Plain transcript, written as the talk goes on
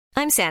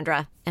I'm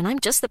Sandra, and I'm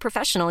just the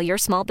professional your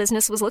small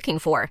business was looking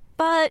for.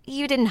 But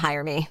you didn't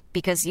hire me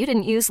because you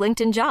didn't use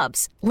LinkedIn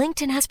Jobs.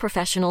 LinkedIn has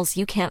professionals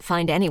you can't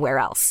find anywhere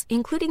else,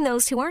 including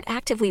those who aren't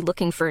actively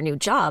looking for a new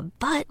job,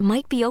 but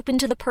might be open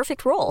to the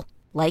perfect role,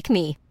 like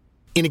me.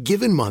 In a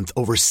given month,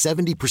 over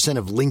 70%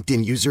 of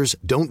LinkedIn users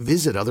don't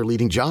visit other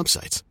leading job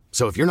sites.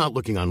 So if you're not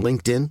looking on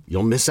LinkedIn,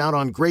 you'll miss out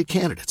on great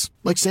candidates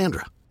like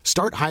Sandra.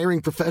 Start hiring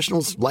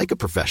professionals like a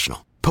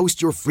professional.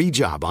 Post your free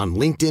job on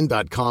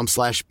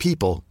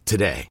linkedin.com/people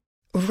today.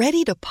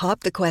 Ready to pop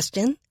the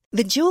question?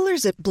 The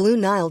jewelers at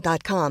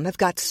BlueNile.com have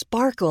got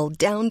sparkle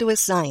down to a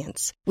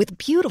science with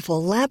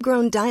beautiful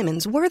lab-grown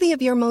diamonds worthy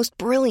of your most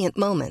brilliant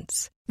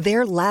moments.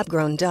 Their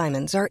lab-grown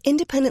diamonds are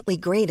independently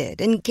graded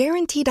and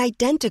guaranteed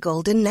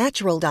identical to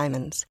natural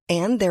diamonds,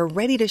 and they're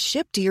ready to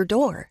ship to your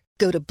door.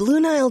 Go to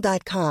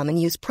BlueNile.com and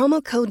use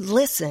promo code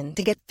LISTEN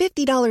to get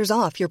 $50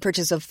 off your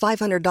purchase of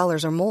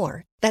 $500 or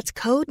more. That's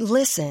code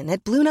LISTEN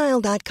at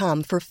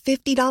BlueNile.com for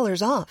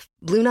 $50 off.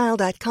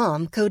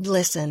 BlueNile.com, code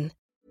LISTEN.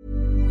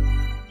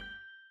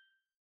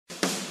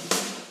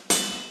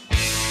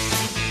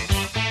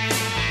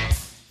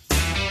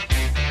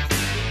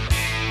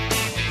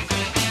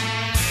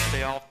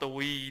 Stay off the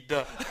weed.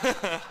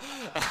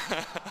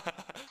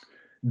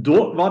 Da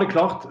var det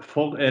klart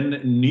for en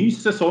ny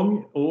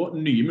sesong og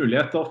nye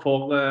muligheter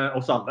for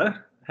oss alle,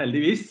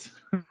 heldigvis.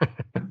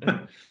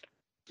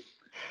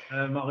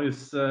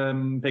 Marius,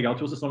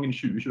 PGA-tursesongen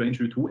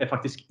 2021-2022 er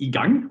faktisk i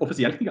gang,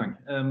 offisielt i gang.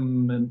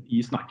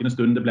 I snakkende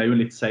stund, det ble jo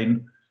en litt sen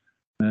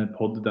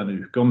podd denne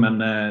uka, men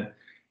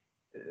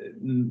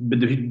det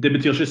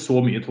betyr ikke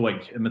så mye, tror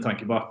jeg, med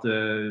tanke på at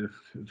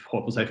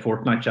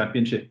Fortnite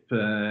Championship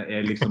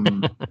er liksom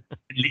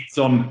litt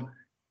sånn.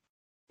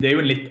 Det er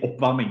jo en litt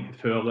oppvarming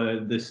før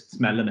det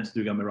smeller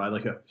neste uke med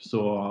Ryder Cup, så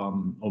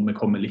om vi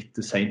kommer litt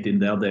sent inn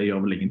der, det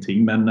gjør vel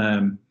ingenting. Men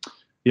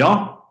ja,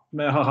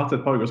 vi har hatt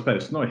et par ukers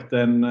pause nå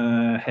etter en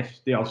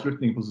heftig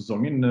avslutning på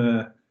sesongen,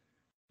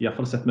 i hvert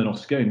fall sett med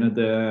norske øyne.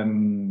 Det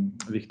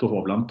Viktor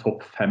Hovland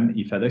topp 5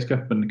 i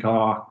FedEx-cupen.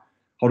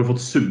 Har du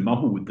fått summa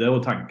hodet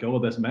og tanker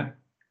og det som er?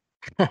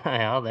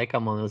 Ja, det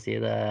kan man jo si.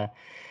 Det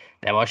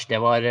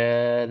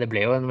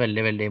ble jo en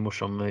veldig, veldig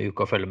morsom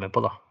uke å følge med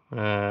på da.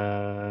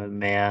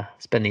 Med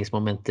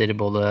spenningsmomenter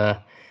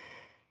både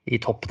i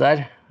topp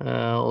der,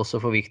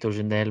 også for Viktor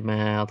sin del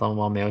med at han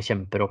var med og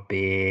kjemper opp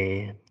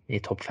i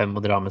topp 5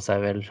 og drar med seg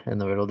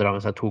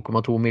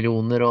 2,2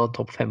 millioner og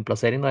topp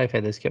 5-plassering da i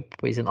FedEx Cup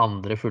i sin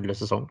andre fulle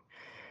sesong.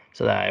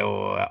 Så det er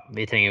jo, ja,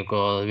 vi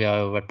har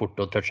jo vært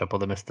borte og touchet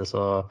på det meste,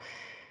 så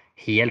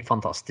helt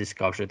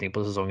fantastisk avslutning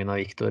på sesongen av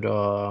Viktor,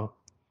 og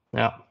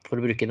ja, for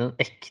å bruke den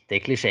ekte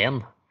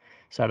klisjeen,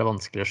 så er det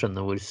vanskelig å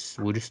skjønne hvor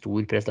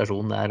stor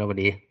prestasjon det er å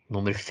bli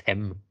nummer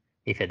 5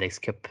 i FedEx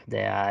Cup.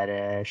 Det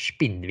er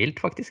spinnvilt,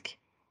 faktisk.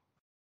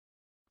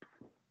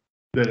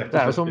 Det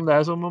er jo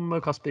som om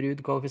Kasper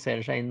Ruud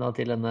kvalifiserer seg inn da,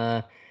 til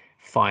denne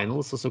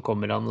finals, og så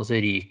kommer han, og så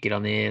ryker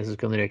han så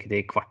skal han røke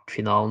til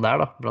kvartfinalen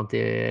der da,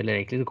 eller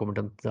egentlig så kommer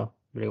det til, ja,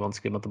 det blir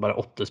vanskelig med at det bare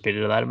er 8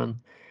 spillere der,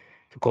 men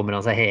så kommer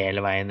han seg hele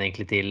veien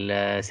egentlig til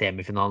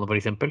semifinalen for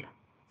eksempel.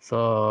 Så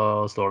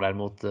står der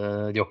mot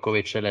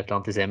Djokovic eller et eller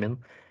annet i semien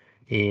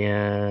i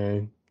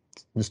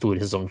den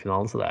store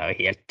sesongfinalen, så det er jo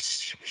helt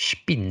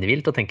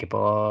spinnvilt å tenke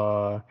på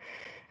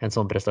en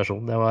sånn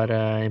prestasjon. Det var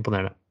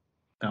imponerende.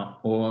 Ja,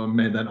 og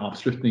med den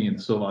avslutningen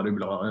så var det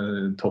jo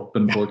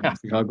toppen på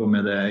Chicago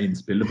med det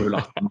innspillet på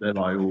 18. Det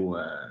var jo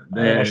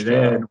det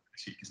er noe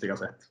sykeste jeg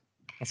har sett.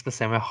 Jeg skal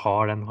se om jeg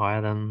har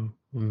den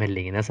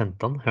meldingen jeg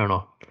sendte han. Hør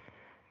nå.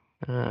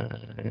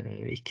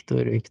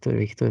 Viktor,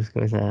 skal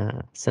vi se.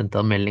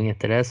 Sendte han melding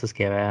etter det, så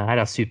skrev jeg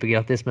her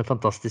supergratis med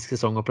fantastisk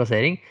sesong og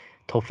plassering.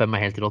 Topp 5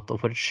 er helt rått, og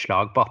for et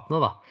slag på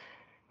 18. da.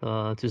 Så,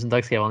 tusen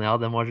takk, skrev han. Ja,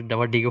 det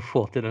var digg å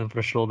få til den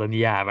for å slå den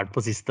jævelen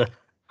på siste.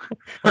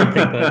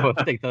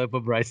 Tenkte jeg på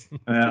Bryson.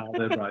 Ja,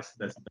 det er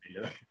Bryson, det er så deilig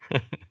det.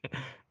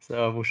 Så det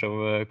var en morsom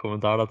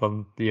kommentar at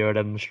han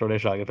slår det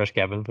slaget fra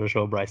skabben for å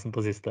slå Bryson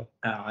på siste.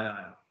 Ja.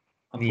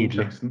 Han tok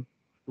sjansen.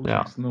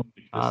 Ja, det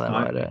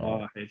var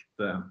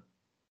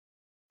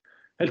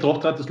helt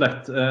rått, rett og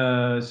slett.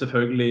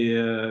 Selvfølgelig,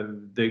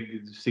 det er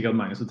sikkert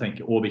mange som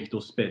tenker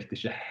Viktor spilte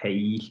ikke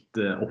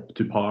helt up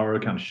to par,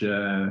 kanskje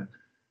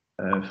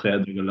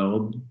fredag eller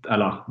lørdag,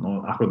 eller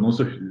akkurat nå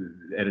så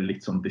er det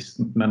litt sånn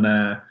distant, men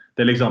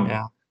det er liksom...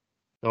 Ja,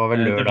 det var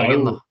vel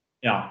lørdagen da.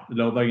 Ja,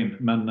 lørdagen,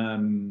 men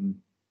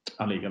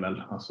allikevel,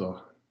 altså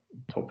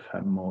topp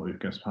 5 og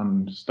ukens.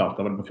 Han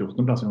startet vel på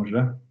 14. plass, kanskje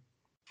det?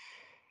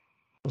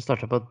 Han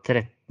startet på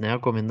 13. Jeg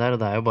kom inn der,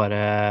 og det er jo bare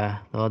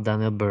det var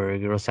Daniel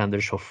Berger og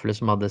Sander Schauffele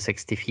som hadde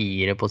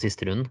 64 på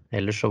siste runden.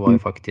 Ellers så var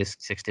jo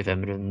faktisk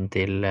 65-runden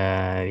til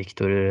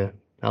Viktor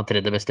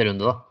tredje beste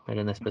runde da,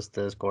 eller nest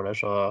beste score der,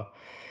 så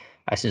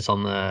jeg synes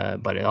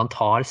han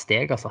tar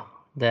steg, altså.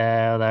 Det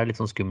er litt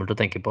sånn skummelt å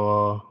tenke på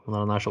når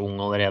han er så ung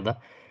allerede.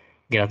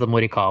 Greit at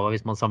Morikawa,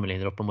 hvis man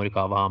sammenligner opp med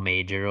Morikawa, har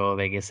major og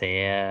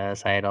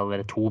VGC-seier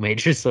allerede, 2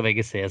 majors og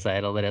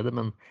VGC-seier allerede,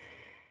 men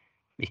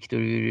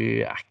Viktor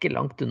er ikke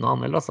langt unna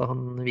han, altså.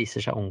 Han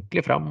viser seg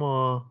ordentlig frem,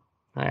 og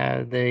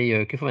det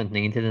gjør ikke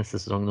forventningen til neste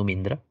sesong noe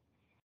mindre.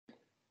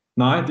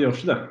 Nei, det gjør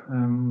ikke det.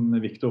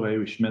 Victor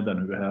jo ikke med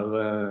denne uka her,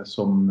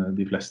 som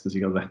de fleste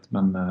sikkert vet,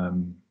 men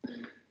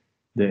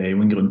det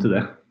jo en grunn til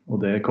det,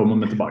 og det kommer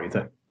vi tilbake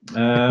til.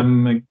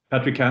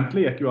 Patrick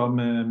Cantley gikk jo av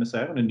med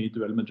seieren, en ny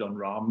duell med John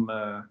Rahm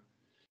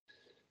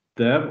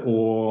der,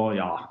 og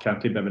ja,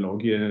 Cantley ble vel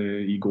også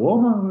i går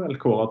vel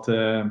kåret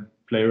til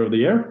Player of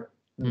the Year.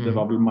 Det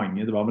var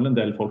vel en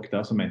del folk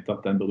der som mente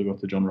at den burde gå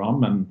til John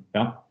Rahm, men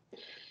ja.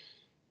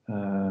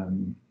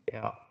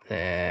 Ja,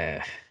 det...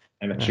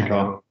 Jeg vet ikke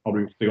hva, har du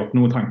gjort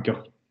noen tanker?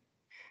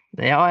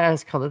 Ja,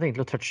 jeg hadde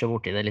tenkt å touche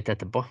bort i det litt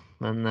etterpå,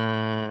 men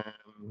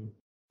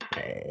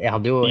jeg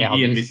hadde jo... I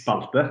en viss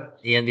spalte?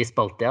 I en viss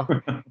spalte, ja.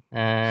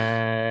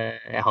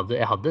 Jeg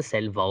hadde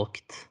selv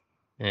valgt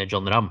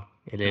John Rahm,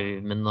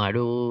 men nå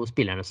det jo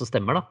spillerne som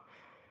stemmer da.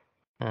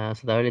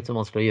 Så det jo litt så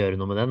vanskelig å gjøre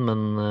noe med den,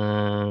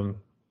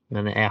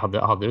 men jeg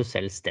hadde jo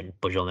selv stemt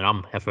på John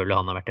Rahm. Jeg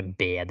føler han har vært en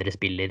bedre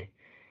spiller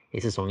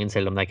i sesongen,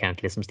 selv om det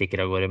Cantley som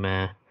stikker av gårde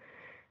med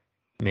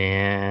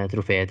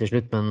trofeet til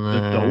slutt, men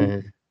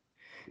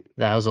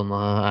det jo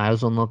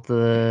sånn at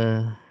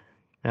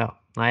ja,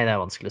 nei, det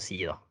vanskelig å si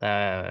da.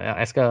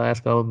 Jeg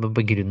skal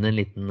begrunne en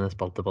liten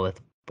spalte på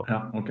dette. Ja,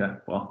 ok,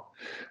 bra.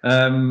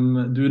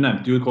 Du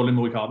nevnte jo Collin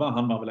Morikawa,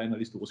 han var vel en av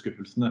de store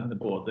skuffelsene,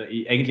 både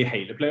i egentlig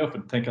hele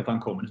playoffen. Tenk at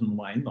han kom inn som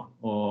nummer 1 da,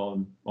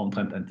 og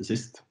omtrent endte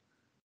sist.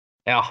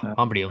 Ja,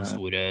 han blir jo en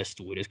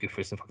store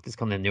skuffelse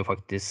faktisk. Han ender jo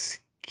faktisk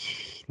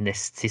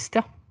nest sist,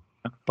 ja.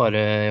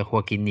 Bare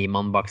Joaquin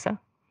Niemann bak seg.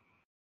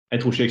 Jeg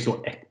tror ikke jeg så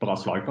ett bra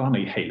slag på han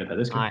i hele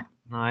fellescupen.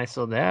 Nei,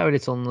 så det jo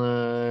litt sånn...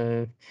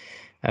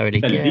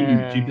 Veldig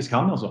utypisk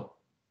han, altså.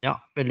 Ja,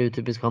 veldig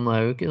utypisk. Han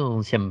jo ikke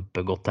noen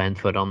kjempegodt tegn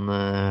foran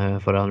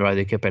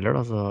Ryder Cup heller,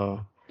 da, så...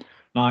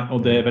 Nei,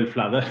 og det vel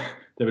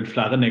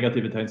flere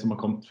negative tegn som har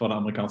kommet fra det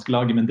amerikanske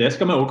laget, men det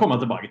skal vi også komme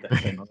tilbake til.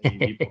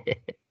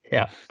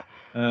 Ja.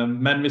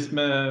 Men hvis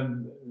vi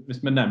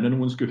nevner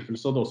noen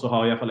skuffelser, da, så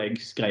har i hvert fall jeg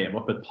skrevet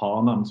opp et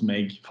par navn som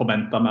jeg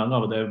forventet mer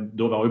av, og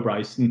da var jo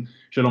Bryson,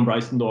 selv om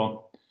Bryson da,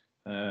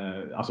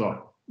 altså...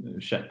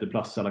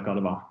 sjetteplass, eller hva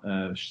det var.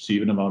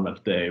 7. var vel,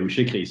 det jo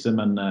ikke krise,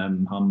 men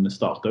han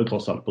startet jo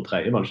tross alt på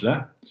 3, var det ikke det?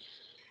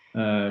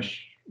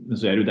 Men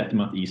så det jo dette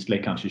med at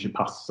Eastlake kanskje ikke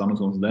passer noe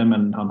sånt som det,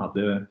 men han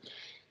hadde,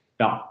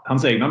 ja,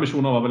 hans egne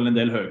ambisjoner var vel en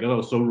del høyere,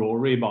 og så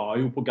Rory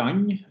var jo på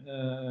gang,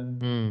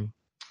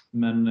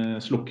 men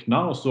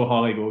slukna, og så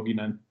har jeg også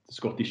nevnt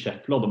Scottie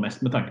Scheffler, og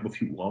mest med tanke på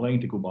fjoråret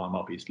egentlig, hvor bra han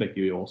var på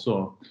Eastlake i år,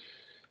 så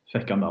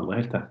fikk han det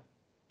aldri helt til.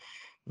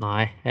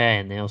 Nei, jeg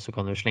enig, og så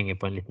kan du slenge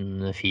på en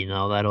liten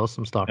final der også,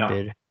 som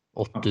starter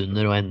 8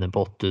 under og ender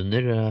på 8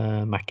 under.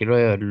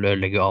 McIlroy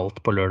ødelegger alt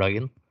på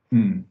lørdagen.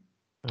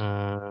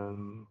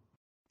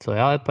 Så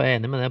ja, jeg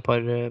enig med det.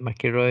 Par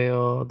McIlroy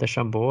og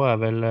DeChambeau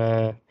vel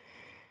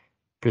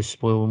pluss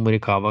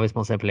Morikawa, hvis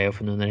man ser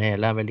playoffen under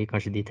hele, vel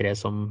kanskje de 3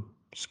 som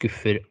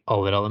skuffer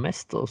aller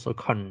mest, og så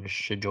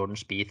kanskje Jordan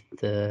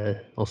Spieth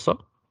også.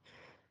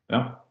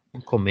 Ja.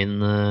 Som kom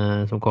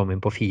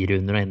inn på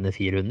 4 under og ender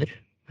 4 under.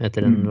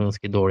 Etter en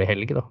ganske dårlig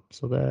helg da.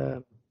 Så det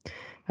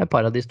et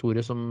par av de store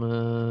som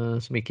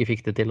ikke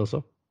fikk det til også.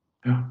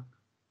 Ja.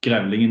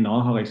 Grevlingen nå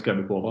har jeg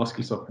skrevet på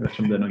overraskelser. Jeg vet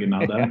ikke om det noe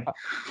mer der.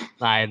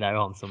 Nei, det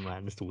jo han som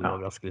den store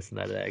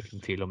overraskelsen der. Det ikke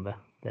noen tvil om det.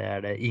 Det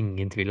det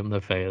ingen tvil om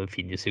det, for det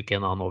finnes jo ikke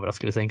en annen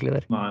overraskelse egentlig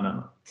der. Nei.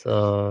 Så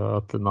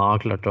at Na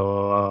har klart å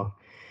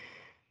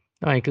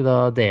egentlig da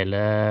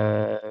dele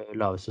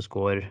laveste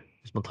score,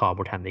 hvis man tar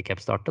bort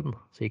handicap-starten,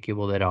 så gikk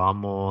jo både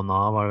Rahm og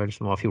Na var vel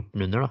som var 14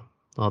 under da.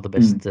 Han hadde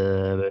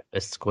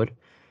best score.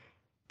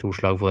 2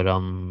 slag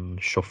foran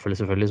Schoffel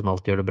selvfølgelig, som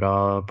alltid gjør det bra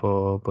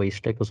på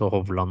Eastlake, og så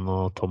Hovland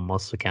og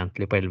Thomas og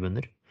Cantley på 11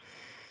 under.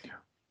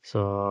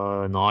 Så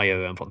nå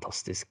gjør jo en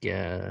fantastisk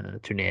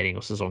turnering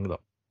og sesong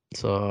da.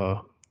 Så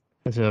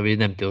vi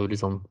nevnte jo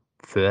litt sånn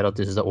før at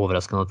du synes det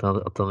overraskende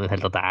at han i det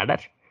hele tatt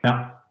der. Ja.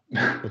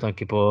 Med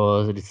tanke på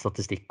litt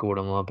statistikk og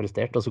hvordan han har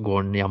prestert, og så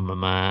går han hjemme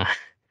med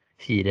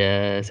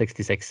 4,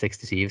 66,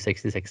 67,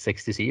 66,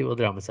 67 og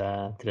drar med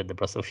seg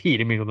tredjeplass og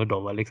 $4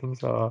 millioner liksom,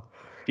 så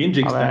ja,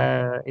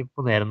 det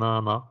imponerende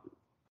nå.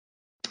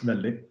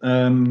 Veldig.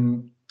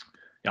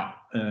 Ja,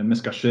 vi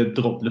skal ikke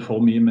drodle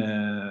for mye med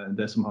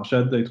det som har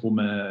skjedd. Jeg tror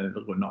vi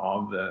runder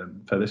av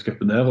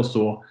fellescupen der, og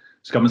så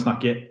skal vi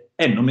snakke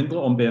enda mindre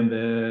om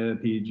BMW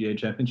PGA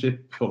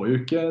Championship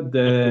forrige uke.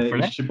 Det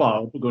ikke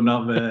bare på grunn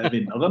av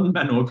vinneren,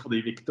 men også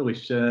fordi Victor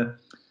ikke...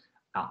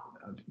 Ja,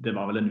 det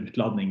var vel en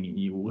utladning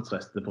i ordets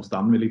reste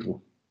forstand, vil jeg tro.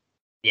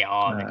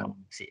 Ja, det kan man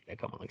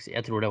nok si.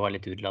 Jeg tror det var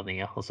litt utladning,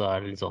 ja. Og så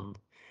det litt sånn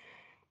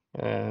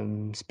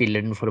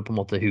spiller den for å på en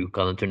måte huke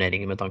av den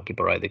turneringen med tanke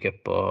på Ryder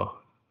Cup og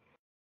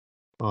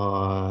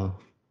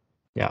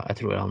ja, jeg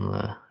tror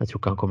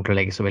ikke han kommer til å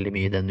legge så veldig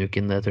mye den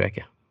uken, det tror jeg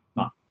ikke.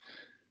 Nei.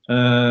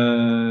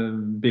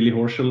 Billy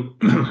Horschel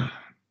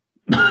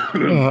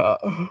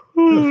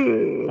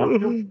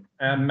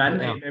men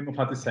jeg må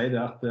faktisk si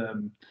det at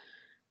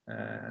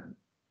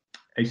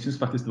jeg synes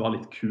faktisk det var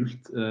litt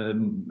kult.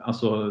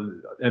 Altså,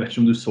 jeg vet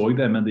ikke om du så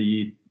det, men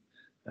de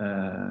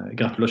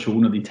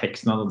gratulasjoner, de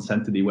tekstene han hadde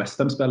sendt til de West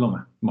Ham-spillerne,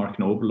 Mark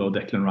Noble og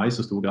Declan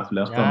Rice, og stod og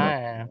gratulerte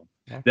ham.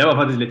 Det var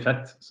faktisk litt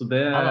fett. Så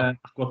da.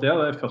 akkurat det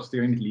er første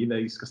gang i mitt liv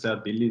jeg skal se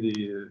at Billy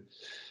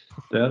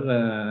der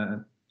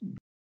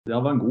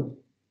var han god.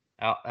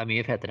 Ja, det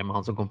mye fetere med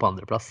han som kom på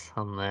andreplass.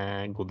 Han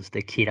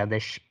godeste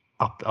Kiradesh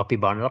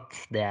Apibarnrat.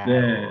 Det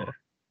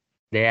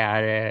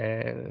er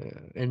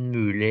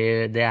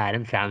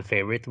en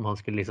fan-favorite om han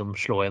skulle liksom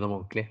slå gjennom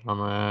ordentlig.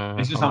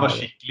 Jeg synes han var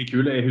skikkelig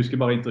kul. Jeg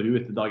husker bare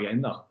intervjuet etter dag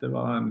 1 da. Det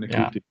var en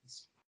kul typ.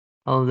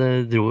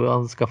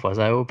 Han skaffet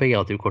seg jo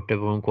PGA-turkortet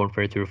på Corn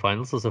Ferry Tour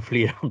Finals, og så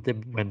flyr han til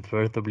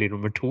Wentworth og blir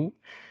nummer 2.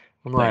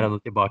 Og nå er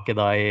han tilbake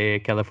da i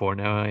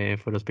California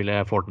for å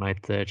spille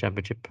Fortnite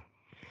Championship.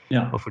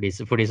 Ja. Og for de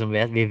som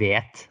vet, vi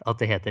vet at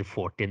det heter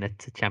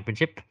Fortinet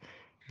Championship.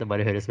 Det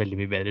bare høres veldig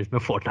mye bedre ut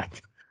med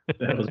Fortnite.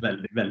 Det høres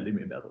veldig, veldig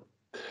mye bedre.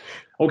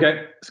 Ok,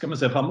 skal vi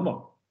se fremover?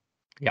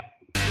 Ja.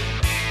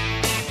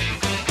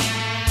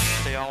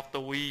 Stay off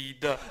the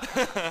weed.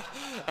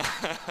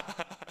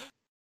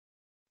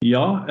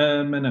 Ja,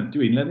 vi nevnte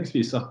jo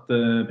innledningsvis at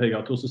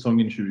PGA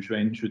Tour-sesongen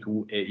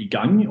 2021-2022 er i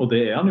gang, og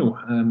det er han jo.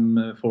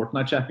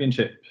 Fortnite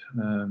Championship.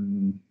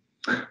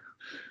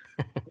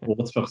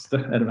 Årets første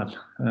er det vel.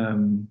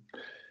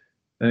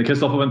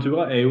 Kristoffer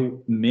Ventura er jo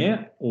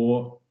med,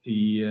 og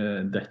i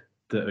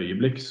dette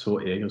øyeblikk så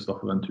er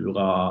Kristoffer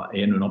Ventura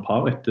 1 under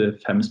par etter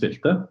 5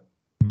 spilte.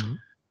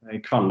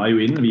 Jeg kvallet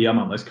jo inn via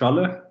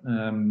mandagskvallet,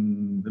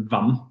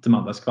 vant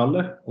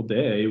mandagskvallet, og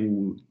det er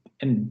jo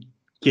en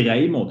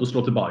grei måte å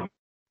slå tilbake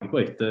på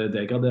etter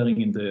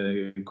degraderingen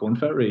til Corn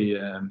Ferry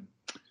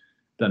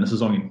denne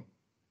sesongen.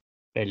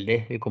 Veldig.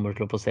 Vi kommer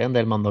til å få se en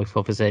del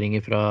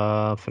mandagskvalifiseringer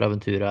fra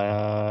Ventura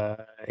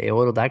i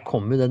år, og der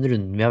kom jo den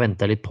runden vi har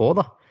ventet litt på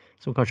da,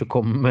 som kanskje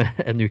kom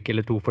en uke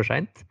eller 2 for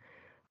sent.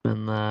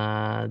 Men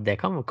det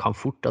kan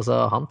fort,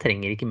 altså han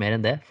trenger ikke mer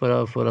enn det for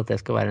at det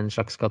skal være en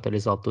slags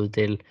katalysator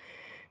til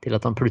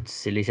at han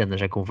plutselig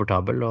kjenner seg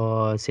komfortabel,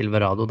 og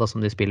Silverado da,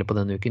 som de spiller på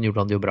denne uken,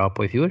 gjorde han det jo bra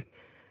på i fjor.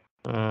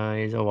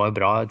 Det var jo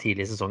bra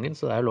tidlig i sesongen,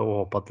 så det er lov å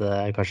håpe at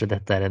kanskje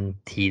dette er en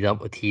tid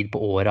på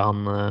året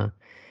han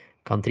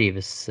kan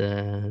trives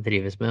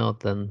med, og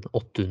at den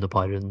 8.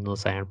 parrunden og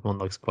seieren på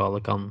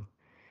mandagskvalet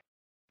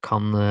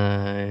kan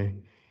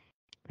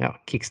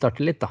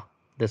kickstarte litt da.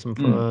 Det som,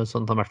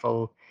 sånn at han i hvert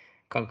fall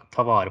kan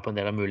ta vare på en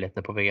del av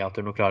mulighetene på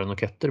PGA-turen og klare noen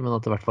køtter, men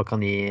at det i hvert fall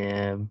kan gi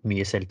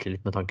mye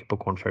selvtillit med tanke på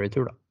Corn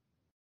Ferry-tur da.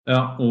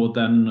 Ja, og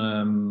den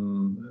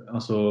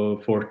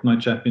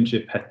Fortnite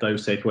Championship hette jo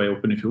Safeway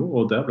Open i fjor,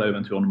 og der ble jo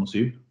Ventura nummer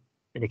 7.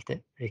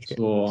 Riktig.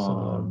 Så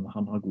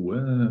han har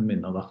gode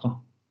minner derfra.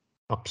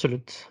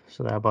 Absolutt.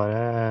 Så det er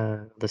bare,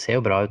 det ser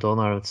jo bra ut også,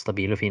 nå er det et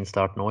stabil og fin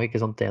start nå,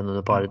 ikke sant? 1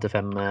 under par til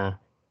 5,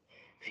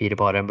 4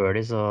 par en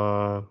birdie, så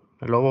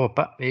det er lov å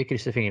håpe. Vi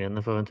krysser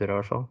fingrene for Ventura i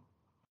hvert fall.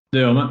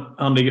 Det gjør vi.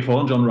 Han ligger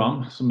foran John Rahm,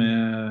 som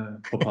er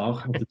på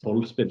par etter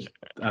 12 spill.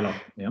 Eller,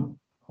 ja,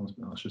 han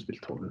har ikke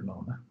spilt 12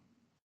 huller med.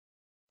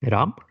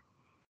 Rahm?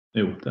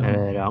 Jo, det har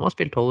han. Rahm har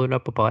spilt 12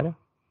 huller på par, ja.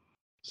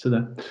 Se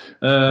det.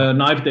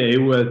 Nei, det er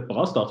jo et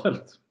bra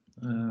startfelt.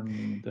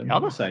 Det må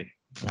jeg si.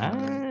 Det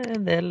er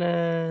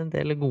en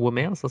del gode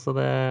med, altså, så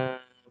det er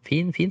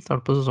fin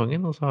start på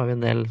sesongen, og så har vi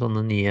en del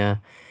sånne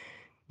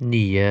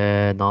nye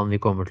navn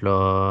vi kommer til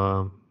å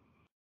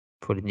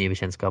få litt nye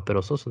bekjentskaper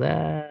også, så det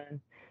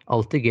er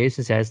alltid gøy,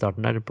 synes jeg, i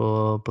starten der på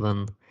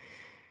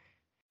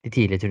de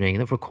tidlige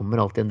turneringene, for det kommer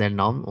alltid en del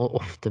navn, og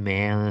ofte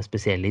med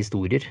spesielle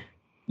historier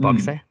bak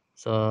seg.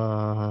 Så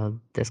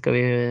det skal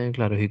vi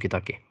klare å huke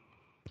tak i.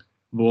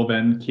 Vår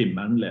venn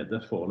Kimmen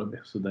leder foreløpig,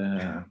 så det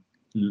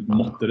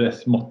måtte det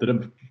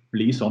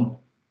bli sånn.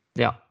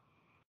 Ja.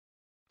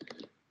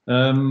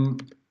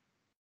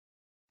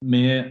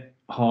 Vi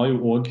har jo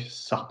også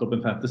satt opp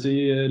en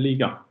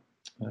fantasy-liga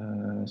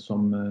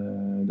som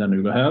denne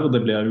uka her.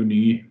 Det blir jo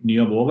ny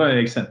av året.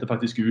 Jeg sendte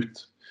faktisk ut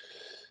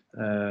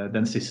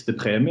den siste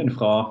premien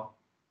fra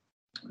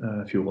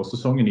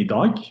fjorårssesongen i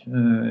dag.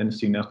 En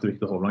signerte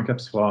Victor Hovland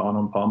Caps fra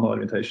Arnold Palmer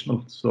Invitational.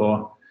 Så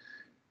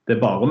det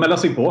er bare å melde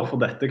seg på, for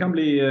dette kan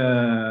bli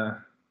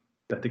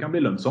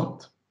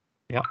lønnsomt.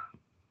 Ja,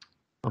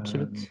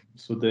 absolutt.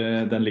 Så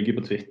den ligger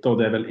på Twitter, og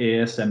det er vel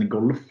ESN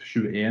Golf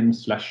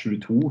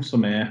 21/22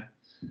 som er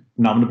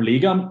navnet på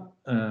ligaen.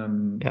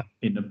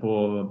 Inne på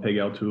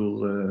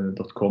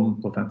pgatour.com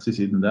på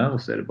fantasy-siden der, og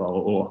så er det bare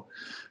å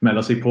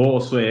melde seg på.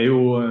 Og så er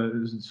jo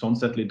sånn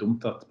sett litt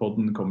dumt at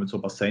podden kom ut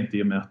såpass sent,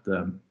 i og med at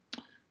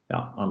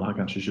alle har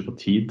kanskje ikke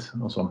fått tid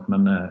og sånt,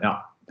 men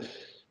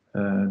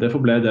det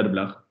får bli det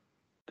blir.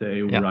 Det er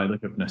jo Ryder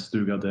Cup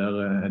neste uke, der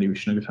er det jo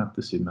ikke noe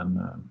fantasy, men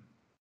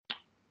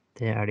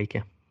det er det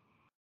ikke.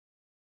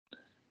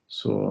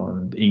 Så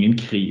det er ingen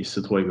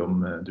krise, tror jeg,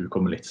 om du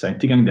kommer litt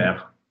sent i gang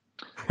der.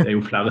 Det er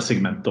jo flere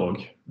segmenter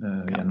også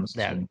gjennom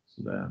sesongen,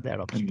 så det er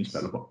mye å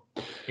spille på.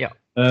 Ja.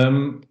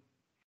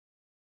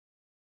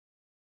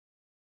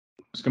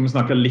 Skal vi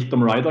snakke litt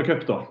om Ryder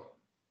Cup da?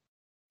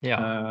 Ja.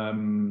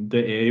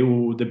 Det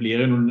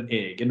blir jo noen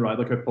egen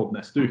Ryder Cup-pod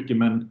neste uke,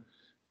 men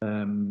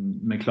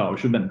vi klarer jo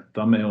ikke å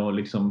vente med å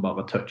liksom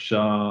bare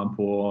touche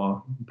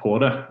på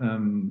det.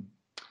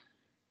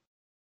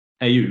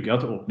 En uke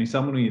til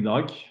åpningsseremonien i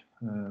dag.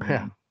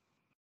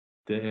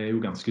 Det er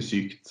jo ganske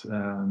sykt.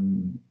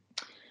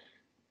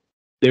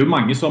 Det jo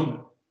mange som,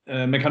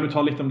 vi kan jo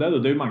ta litt om det,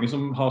 det jo mange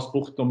som har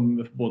spurt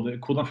om både,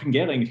 hvordan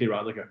fungerer egentlig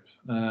Ryder Cup?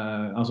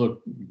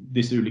 Altså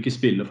disse ulike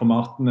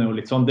spilleformatene og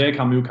litt sånn, det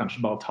kan vi jo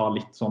kanskje bare ta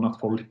litt sånn at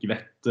folk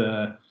vet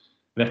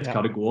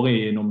hva det går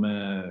i når vi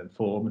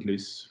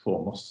forhåpentligvis får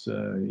med oss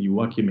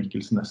Joakim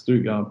Mikkelsen neste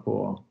uke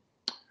på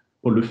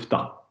lufta.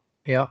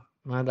 Ja,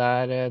 nei,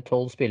 det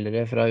 12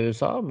 spillere fra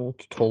USA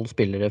mot 12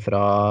 spillere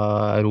fra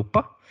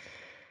Europa.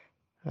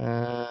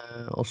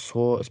 Og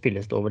så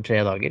spilles det over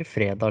 3 dager,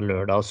 fredag,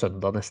 lørdag og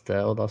søndag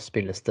neste, og da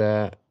spilles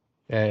det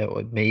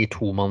med i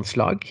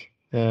tomannslag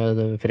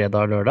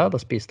fredag og lørdag. Da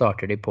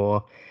starter de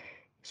på,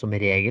 som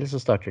regel så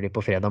starter de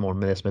på fredag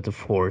morgen med det som heter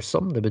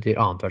foursome, det betyr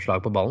annethvert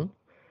slag på ballen.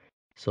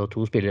 Så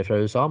 2 spillere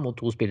fra USA mot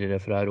 2 spillere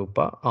fra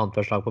Europa,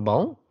 annethvert slag på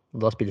ballen.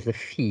 Og da spilles det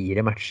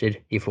 4 matcher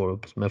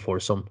med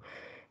foursome.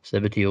 Så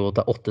det betyr jo at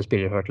det 8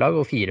 spillere fra hvert lag,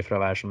 og 4 fra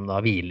hver som da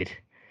hviler.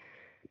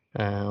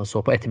 Og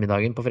så på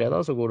ettermiddagen på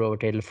fredag så går det over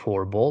til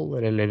fourball,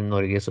 eller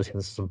Norge så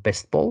kjennes det som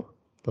bestball.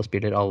 Da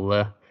spiller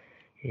alle,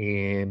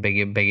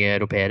 begge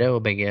europeere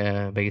og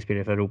begge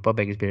spillere fra Europa,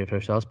 begge spillere fra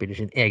USA spiller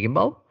sin egen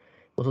ball.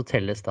 Og så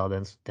telles da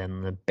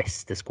den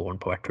beste scoren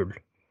på hvert hull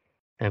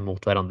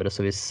mot hverandre.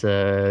 Så hvis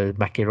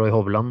McIlroy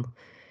Hovland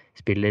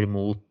spiller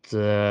mot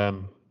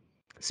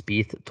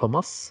Spieth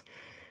Thomas,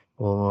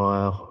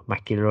 og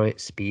McIlroy,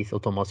 Spieth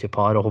og Thomas gjør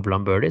par og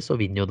Hovland birdie, så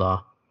vinner jo da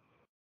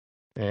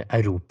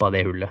Europa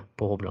det hullet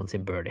på Hovland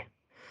sin birdie.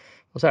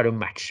 Og så det jo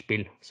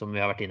matchspill, som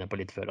vi har vært inne på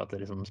litt før, at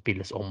det liksom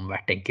spilles om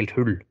hvert enkelt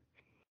hull.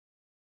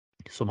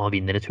 Så man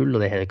vinner et hull,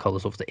 og det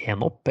kalles ofte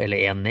 1 opp, eller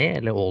 1 ned,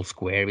 eller all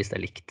square hvis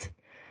det likt.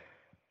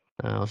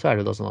 Og så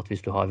det jo da sånn at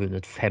hvis du har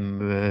vunnet 5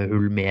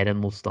 hull mer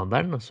enn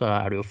motstanderen, så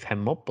det jo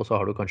 5 opp, og så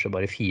har du kanskje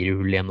bare 4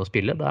 hull igjen å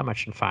spille, da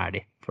matchen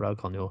ferdig. For da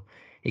kan jo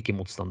ikke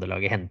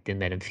motstanderlaget hente inn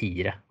mer enn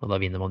 4, og da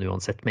vinner man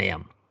uansett med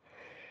 1.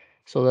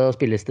 Så da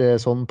spilles det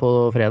sånn på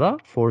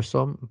fredag,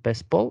 foursome,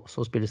 bestball,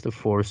 så spilles det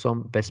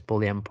foursome,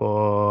 bestball igjen på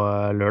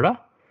lørdag,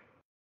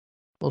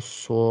 og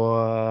så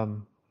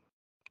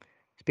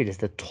spilles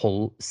det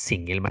 12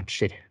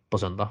 single-matcher på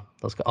søndag.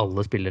 Da skal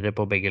alle spillere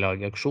på begge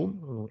lag i aksjon,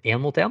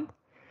 1 mot 1,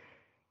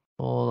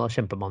 og da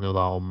kjemper man jo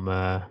da om,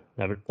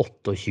 det vel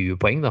 28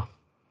 poeng da,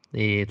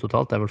 i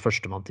totalt, det vel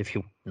førstemann til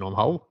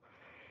 14,5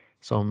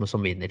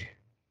 som vinner.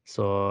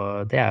 Så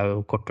det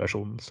jo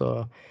kortversjonen, så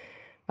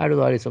det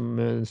da liksom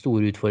den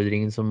store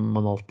utfordringen som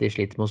man alltid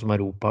sliter med, og som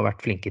Europa har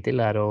vært flinke til,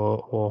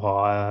 å ha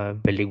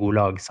veldig god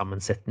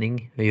lagsammensetning,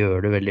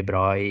 gjøre det veldig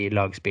bra i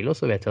lagspill, og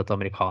så vet vi at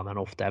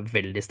amerikanerne ofte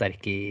veldig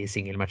sterke i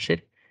singelmatcher.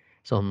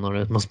 Så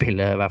når man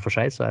spiller hver for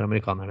seg, så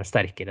amerikanerne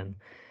sterkere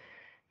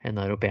enn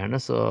europeerne,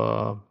 så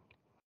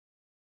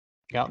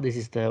ja, de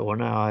siste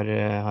årene har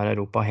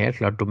Europa helt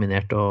klart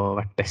dominert og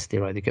vært best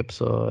i Ryder Cup,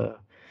 så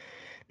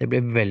det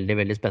blir veldig,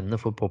 veldig spennende,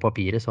 for på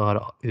papiret så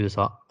har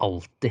USA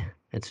alltid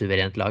et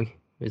suverent lag,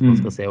 hvis man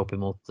skal se opp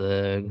imot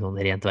sånn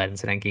rent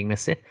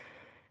verdensrankingmessig.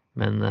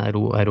 Men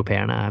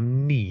europeerne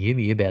mye,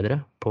 mye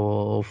bedre på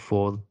å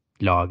få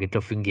laget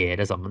til å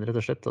fungere sammen, rett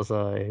og slett.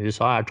 Altså,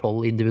 USA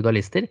 12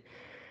 individualister,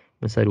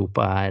 mens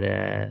Europa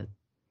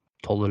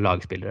 12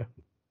 lagspillere.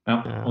 Ja,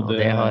 og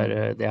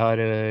det har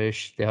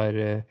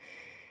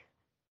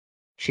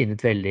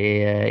skinnet veldig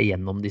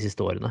igjennom de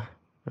siste årene.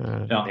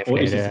 Ja, og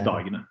de siste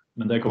dagene.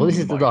 Men det og de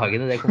siste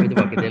dagene, det kommer vi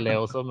tilbake til det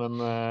også, men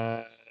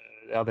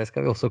ja, det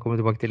skal vi også komme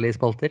tilbake til i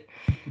spalter.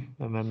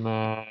 Men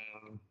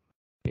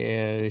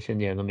jeg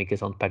kjenner gjennom, ikke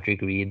sant,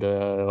 Patrick Reed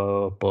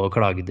og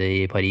klagde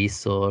i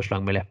Paris og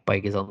slang med leppa,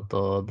 ikke sant,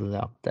 og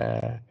ja, det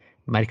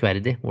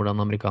merkverdig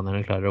hvordan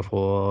amerikanerne klarer å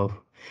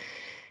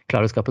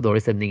skape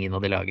dårlig stemning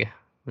innad i laget,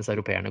 mens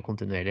europeerne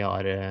kontinuerlig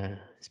har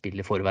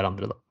spillet for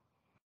hverandre da.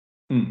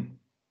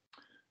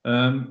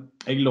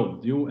 Jeg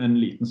lovde jo en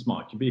liten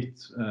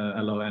smakebit,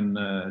 eller en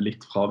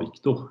litt fra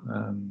Victor.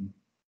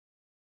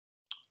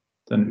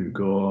 Den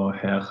uka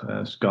her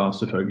skal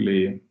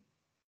selvfølgelig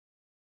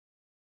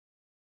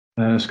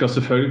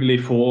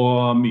få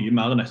mye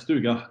mer neste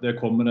uke. Det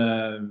kommer det,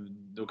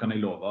 da kan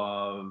jeg love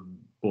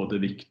både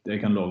jeg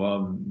kan love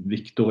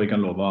Victor, jeg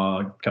kan love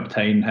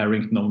kaptein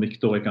Harrington om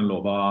Victor, jeg kan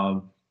love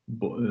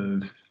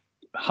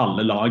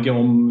halve laget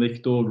om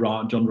Victor,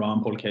 John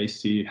Rahm, Paul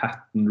Casey,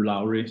 Hatton,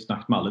 Lowry,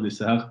 snakket med alle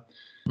disse her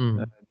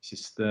de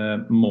siste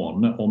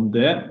månedene om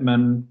det,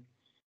 men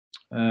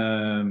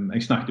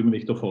jeg snakket jo med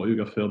Victor forrige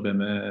uke før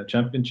BMW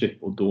Championship,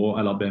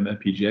 eller BMW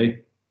PGA,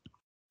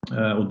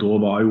 og da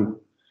var jo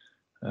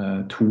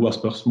 2 av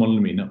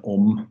spørsmålene mine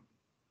om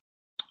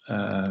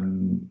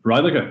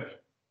Ryder Cup.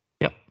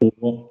 Ja.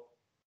 Og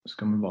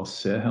skal vi bare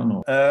se her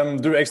nå.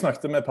 Jeg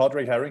snakket med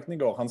Patrick Harrington i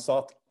går. Han sa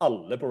at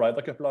alle på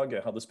Ryder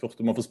Cup-laget hadde spurt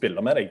om å få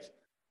spille med deg.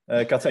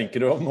 Hva tenker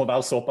du om å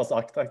være såpass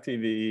attraktiv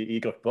i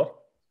gruppa?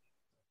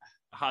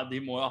 De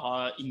må jo ha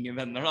ingen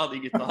venner da, de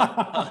gutta.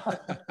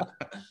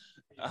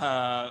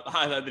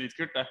 Nei, det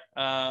dritkult det.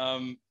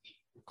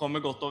 Kommer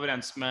godt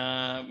overens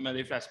med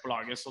de fleste på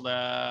laget, så det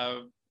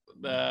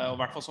og i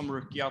hvert fall som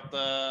rookie at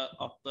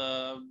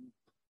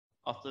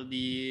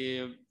de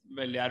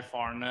veldig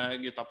erfarne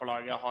gutta på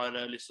laget har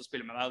lyst til å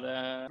spille med deg, det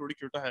tror det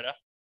kult å høre.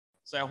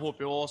 Så jeg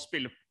håper jo å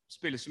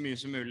spille så mye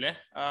som mulig.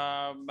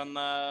 Men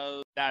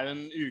det jo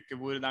en uke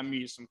hvor det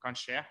mye som kan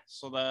skje,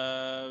 så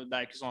det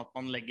ikke sånn at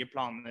man legger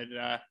planer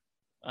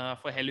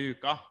for hele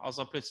uka.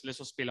 Altså plutselig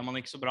så spiller man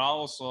ikke så bra,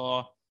 og så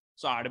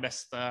det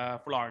beste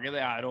for laget,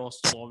 det å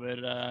stå over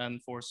en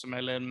foursome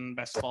eller en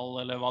bestball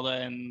eller hva det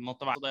enn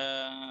måtte være. Så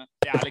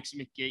det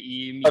liksom ikke i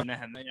mine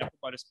hender. Jeg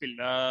får bare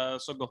spille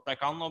så godt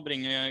jeg kan og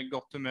bringe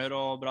godt humør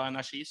og bra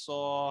energi, så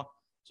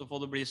får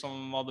det bli som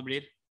hva det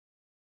blir.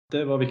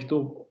 Det var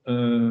Victor,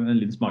 en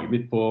liten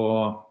smakebit på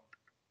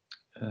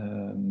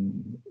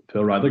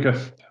før Ryder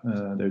Cup.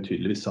 Det jo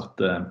tydeligvis at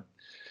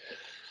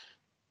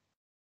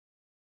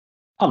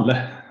alle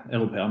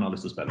europeerne har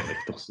lyst til å spille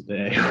Victor, så det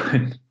jo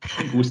en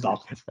god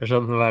start.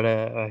 Sånn,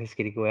 jeg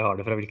husker ikke hvor jeg har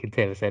det fra, hvilken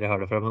TV-serie jeg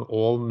har det fra, men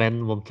all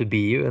men want to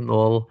be you, and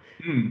all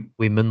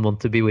women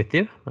want to be with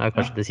you.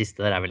 Kanskje det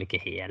siste der vel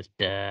ikke helt...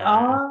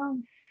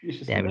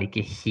 det vel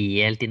ikke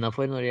helt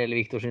innenfor når det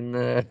gjelder Victor sin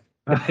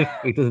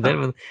del,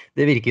 men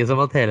det virker som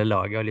at hele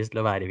laget har lyst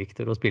til å være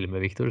Victor og spille med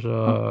Victor,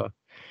 så...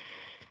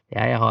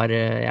 Jeg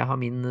har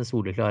min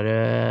soleklare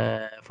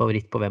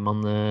favoritt på hvem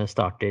man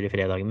starter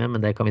fredagen med,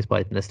 men det kan vi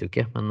spare til neste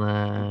uke. Men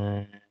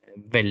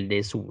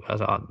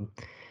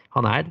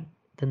han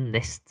den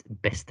nest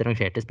best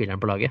rangerte spilleren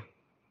på laget.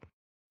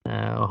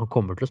 Og han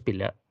kommer til å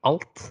spille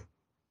alt,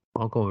 og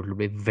han kommer til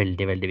å bli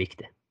veldig, veldig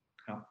viktig.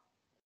 Ja.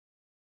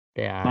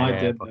 Det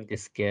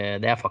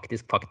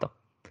faktisk fakta.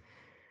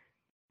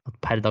 At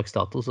per dags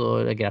dato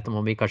så det greit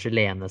om vi kanskje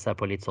lener seg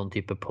på litt sånn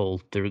type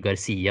Poulter,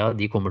 Garcia,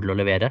 de kommer til å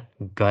levere,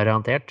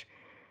 garantert.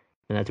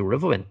 Men jeg tror det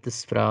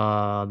forventes fra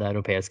det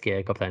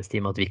europeiske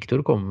kapteinsteamet at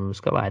Victor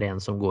skal være en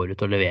som går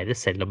ut og leverer,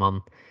 selv om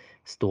han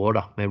står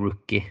da med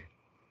rookie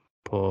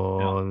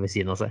ved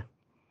siden av seg.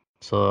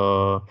 Så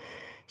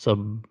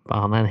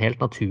han en helt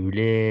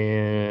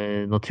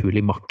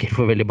naturlig makker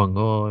for veldig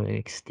mange, og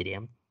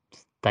ekstremt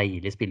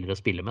deilig spiller å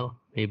spille med da,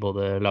 i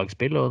både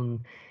lagspill og en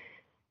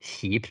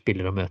kjip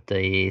spiller å møte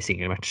i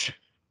single match.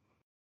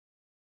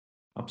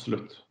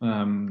 Absolutt.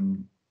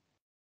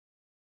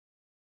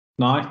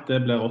 Nei, det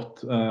blir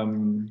rått.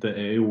 Det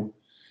jo...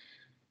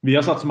 Vi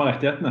har satt som har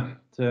rettighetene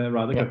til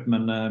Ryder Cup,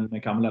 men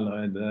vi kan vel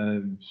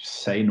allerede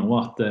si nå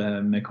at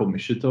vi kommer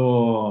ikke til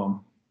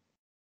å...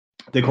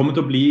 Det kommer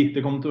til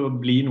å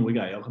bli noe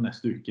greier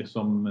neste uke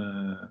som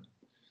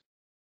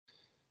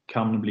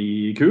kan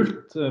bli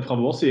kult fra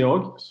vår side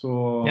også, så...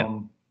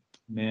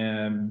 Vi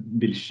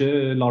vil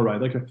ikke la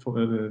Ryder Cup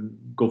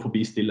gå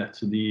forbi stillhet,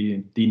 så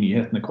de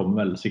nyhetene kommer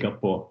vel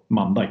sikkert på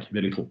mandag,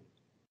 vil jeg tro.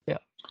 Ja.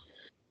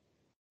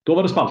 Da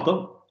var det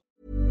spalter.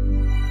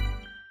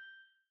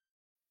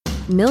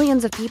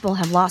 Millions of people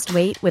have lost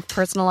weight with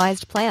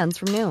personalized plans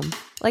from Noom.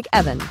 Like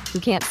Evan, who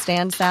can't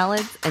stand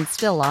salads and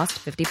still lost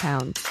 50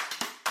 pounds.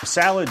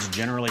 Salads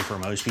generally for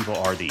most people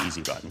are the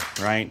easy button,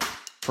 right?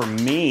 For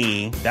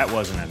me, that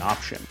wasn't an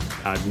option.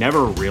 I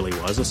never really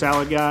was a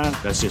salad guy.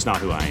 That's just not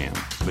who I am.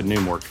 But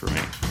Noom worked for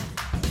me.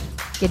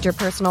 Get your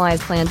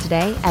personalized plan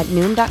today at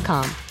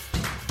Noom.com.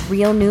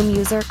 Real Noom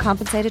user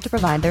compensated to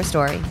provide their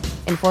story.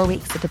 In 4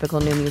 weeks, the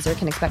typical Noom user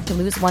can expect to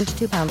lose 1 to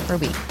 2 pounds per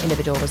week.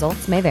 Individual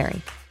results may vary.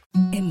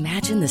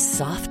 Imagine the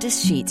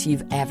softest sheets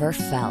you've ever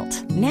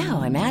felt.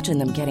 Now imagine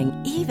them getting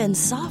even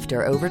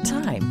softer over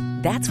time.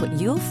 That's what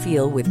you'll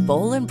feel with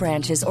Boll &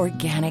 Branch's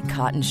organic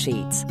cotton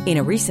sheets. In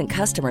a recent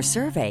customer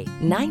survey,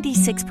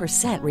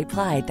 96%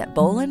 replied that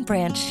Boll &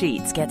 Branch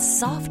sheets get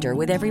softer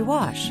with every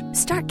wash.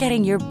 Start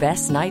getting your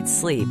best night's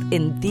sleep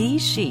in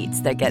these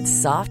sheets that get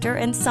softer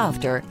and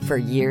softer for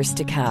years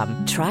to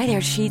come. Try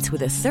their sheets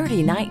with a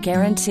 30-night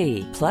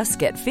guarantee. Plus,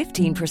 get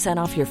 15%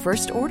 off your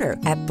first order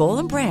at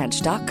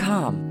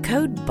bollandbranch.com.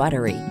 Code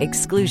BUTTERY.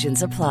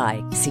 Exclusions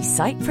apply. See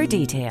site for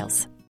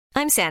details.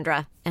 I'm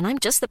Sandra, and I'm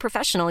just the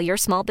professional your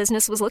small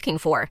business was looking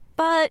for.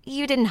 But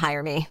you didn't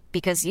hire me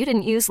because you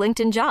didn't use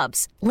LinkedIn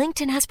Jobs.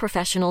 LinkedIn has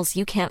professionals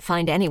you can't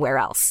find anywhere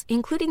else,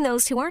 including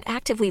those who aren't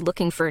actively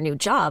looking for a new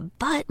job,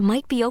 but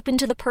might be open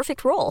to the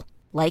perfect role,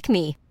 like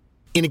me.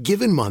 In a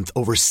given month,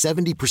 over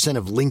 70%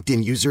 of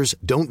LinkedIn users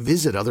don't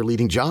visit other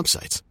leading job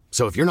sites.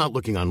 So if you're not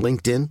looking on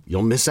LinkedIn,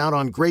 you'll miss out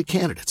on great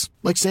candidates,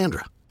 like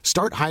Sandra.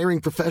 Start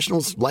hiring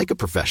professionals like a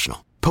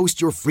professional. Post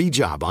your free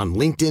job on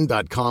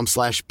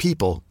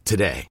linkedin.com/people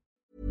today.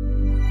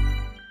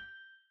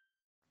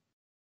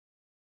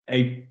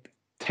 Jeg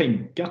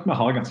tenker at vi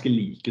har ganske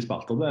like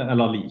spalter,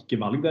 eller like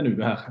valg denne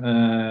uka her.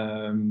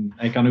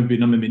 Jeg kan jo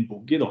begynne med min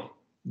boogie da.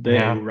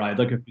 Det jo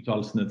Ryder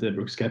Cup-uttalelsene til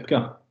Brooks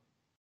Koepka.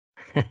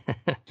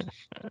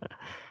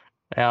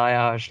 Ja, jeg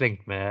har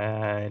slengt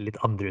med litt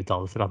andre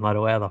uttalelser av den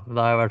her også, da. Da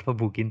har jeg vært på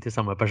boogien til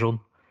samme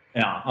person.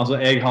 Ja, altså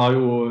jeg har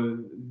jo,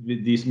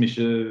 de som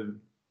ikke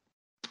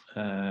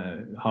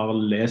har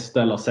lest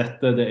det eller sett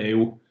det, det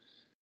jo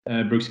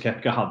Brooks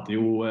Koepka hadde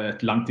jo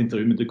et langt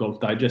intervju med The Golf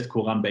Digest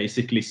hvor han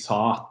basically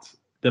sa at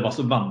det var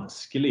så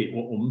vanskelig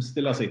å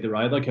omstille seg til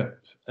Ryder Cup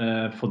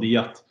fordi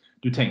at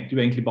du tenkte jo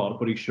egentlig bare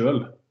på deg selv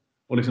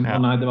og liksom,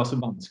 nei, det var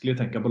så vanskelig å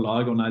tenke på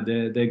lag og nei,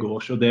 det går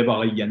ikke og det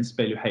bare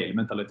gjenspeiler jo hele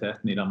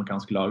mentaliteten i det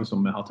amerikanske laget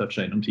som vi har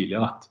touchet innom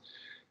tidligere at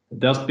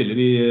der spiller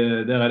de,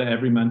 der det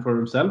every man for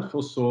himself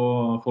og så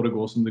får det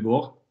gå som det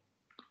går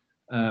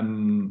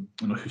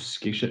Nå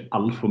husker jeg ikke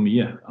alt for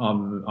mye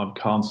av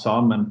hva han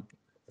sa, men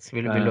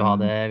vil du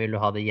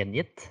ha det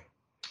gjengitt?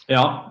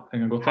 Ja,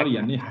 jeg kan godt ha det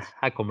gjengitt.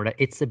 Her kommer det.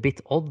 It's a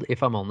bit odd,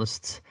 if I'm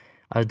honest.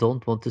 I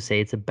don't want to say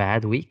it's a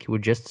bad week. We're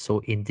just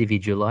so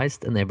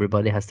individualized and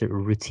everybody has their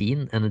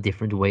routine and a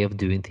different way of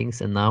doing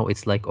things. And now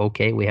it's like,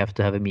 okay, we have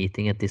to have a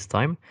meeting at this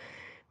time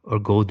or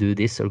go do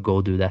this or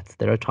go do that.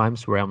 There are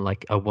times where I'm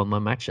like, I won my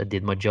match. I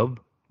did my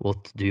job.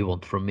 What do you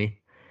want from me?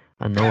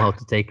 I know how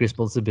to take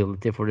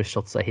responsibility for the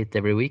shots I hit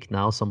every week.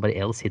 Now somebody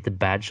else hit a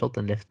bad shot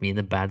and left me in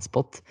a bad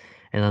spot.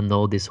 And I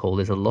know this hole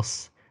is a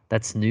loss.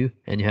 That's new.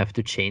 And you have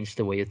to change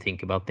the way you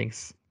think about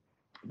things.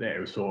 Det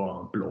jo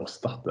så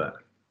blåst at det...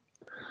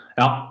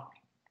 Ja.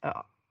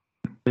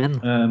 Men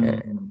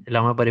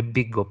la meg bare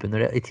bygge opp under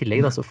det. I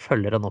tillegg da, så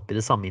følger han opp i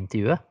det samme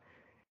intervjuet.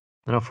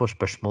 Når han får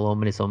spørsmål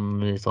om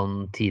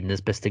liksom,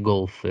 tidenes beste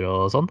golfer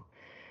og sånn,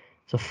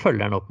 så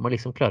følger han opp med å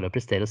liksom klare å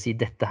prestere og si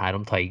dette her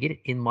om Tiger.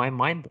 In my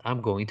mind,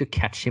 I'm going to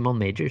catch him on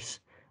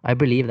majors. I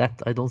believe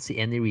that. I don't see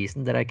any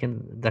reason that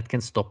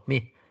can stop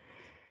me.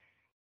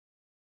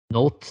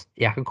 Note,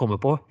 jeg kan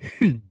komme på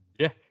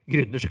 100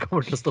 grunner som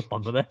kommer til å stoppe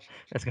han med det.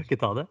 Jeg skal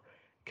ikke ta det.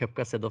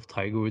 Koepka said of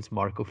Tiger Woods'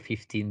 mark of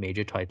 15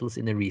 major titles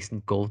in a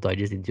recent Golf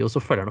Digest interview.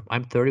 Så følger han opp,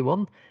 I'm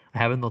 31. I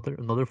have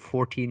another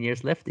 14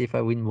 years left. If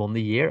I win one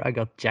a year, I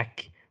got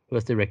Jack, who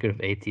has the record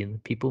of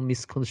 18. People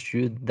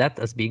misconstrued that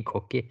as being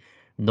cocky.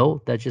 No,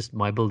 that's just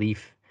my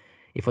belief.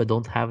 If I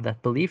don't have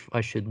that belief,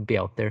 I shouldn't be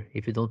out there.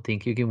 If you don't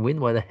think you can win,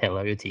 why the hell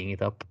are you teeing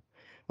it up?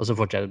 Og så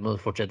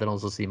fortsetter han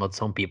også å si at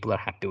some people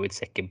are happy with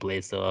second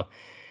place, og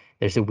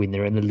there's a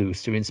winner and a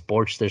loser in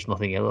sports, there's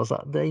nothing else.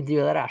 Det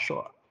intervjuet der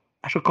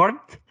så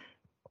kvalmt.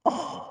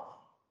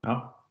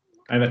 Ja,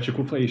 jeg vet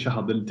ikke hvorfor jeg ikke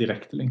hadde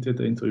direkte link til et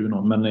intervju nå,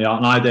 men ja,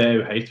 nei, det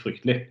jo helt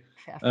fryktelig.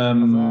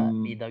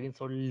 Middagen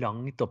så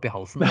langt opp i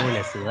halsen når du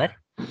leser det der.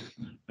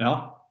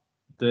 Ja,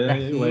 det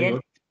jo jeg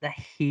også. Det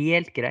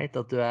helt greit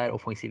at du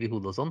offensiv i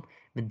hodet og sånn,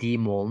 men de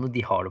målene, de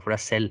har du for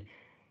deg selv.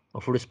 Og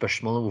får du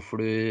spørsmål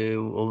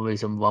om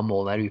liksom, hva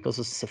målet i uka,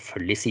 så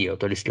selvfølgelig sier du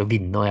at du har lyst til å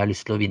vinne, og jeg har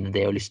lyst til å vinne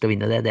det, og lyst til å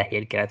vinne det. Det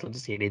helt greit at du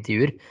sier det i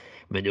intervjuer,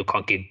 men du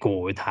kan ikke gå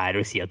ut her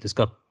og si at du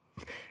skal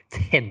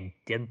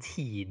hente igjen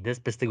tidenes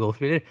beste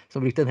golfspiller,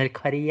 som brukte en hel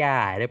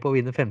karriere på å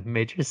vinne 15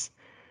 majors,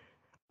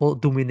 og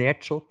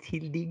dominert så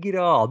til de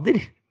grader.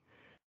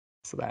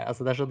 Så det er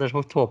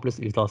så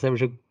håpløst uttalelse.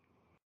 Det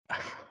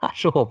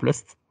så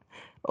håpløst.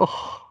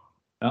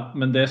 Ja,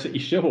 men det som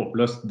ikke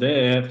håpløst,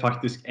 det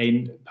faktisk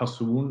en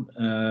person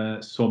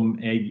som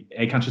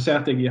jeg kan ikke si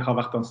at jeg har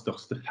vært den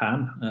største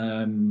fan.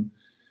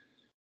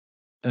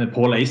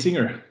 Paul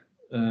Azinger,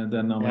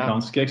 den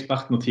amerikanske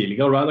eksperten og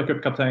tidligere Ryder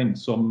Cup-kaptein,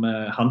 som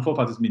han får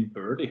faktisk min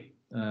birdie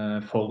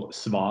for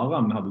svaret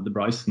han hadde til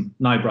Bryson.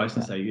 Nei,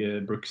 Bryson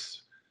sier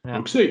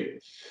Brooksy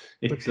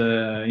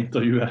etter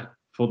intervjuet.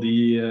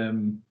 Fordi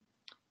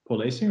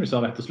Paul Azinger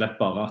sa rett og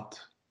slett bare at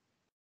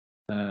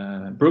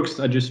Brooks,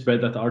 I just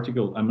read that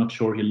article. I'm not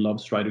sure he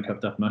loves Ryder Cup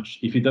that much.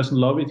 If he doesn't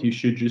love it, you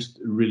should just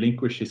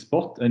relinquish his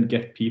spot and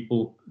get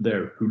people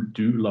there who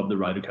do love the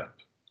Ryder Cup.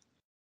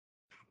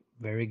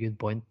 Very good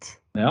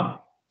point. Ja.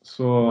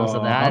 Så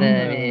altså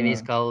vi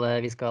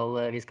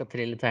skal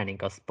trille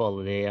terningkast på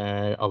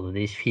alle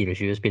de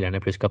 24 spillerne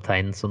pluss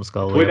kapteinen som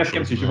skal... Jeg vet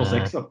hvem som ikke får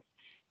 6 da.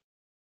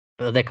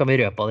 Det kan vi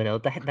røpe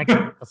allerede.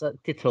 Altså,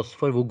 til tross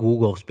for hvor god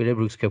golfspiller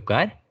Brooks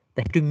Koepka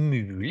det helt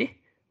umulig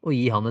å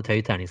gi han et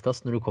høyt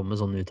terningskast når du kommer med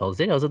sånne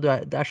uttalelser. Altså,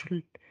 det så...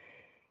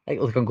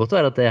 Og det kan godt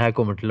være at det her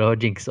kommer til å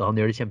jinxe, og han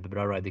gjør det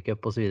kjempebra Ryder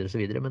Cup og så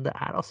videre, men det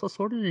altså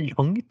så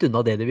langt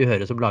unna det vi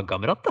hører som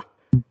lagkamerat da.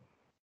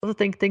 Altså,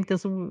 tenk den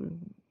som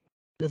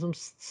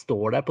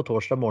står der på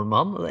torsdag morgen med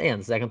han, og det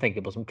eneste jeg kan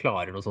tenke på som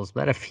klarer noe sånt som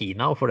det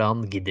Fina, og fordi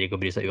han gidder ikke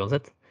å bry seg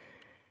uansett.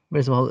 Men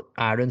liksom,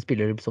 du en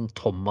spiller som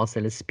Thomas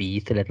eller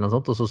Spieth eller et eller annet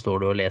sånt, og så står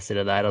du og leser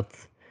det der at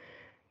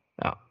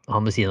ja,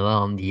 han ved siden av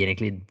det, han gir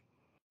egentlig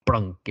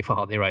blanke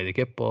faen i Ryder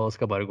Cup og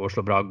skal bare gå og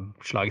slå bra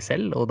slag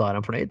selv, og da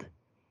han fornøyd.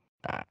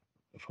 Det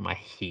for meg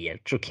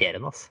helt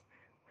sjokkerende, altså.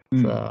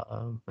 Så,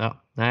 ja,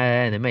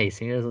 jeg enig med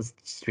Azinger,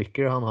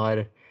 Stricker, han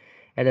har...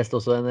 Jeg leste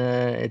også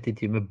et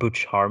intervju med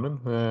Butch Harmon,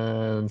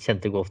 en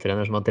kjente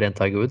golftrener som har trent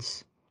Tiger Woods.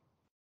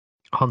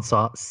 Han sa,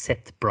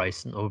 sett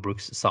Bryson og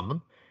Brooks sammen.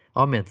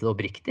 Og han mente det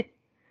oppriktig.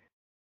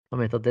 Han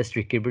mente at det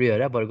Stricker burde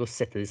gjøre bare gå og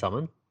sette de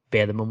sammen,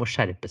 be dem om å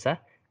skjerpe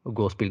seg og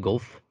gå og spille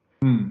golf.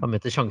 Han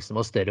mente sjansen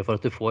var større for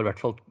at du får i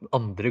hvert fall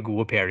andre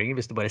gode pairinger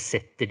hvis du bare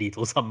setter de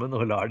to sammen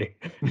og lar de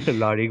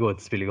gå ut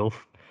og spille golf.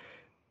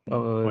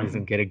 Og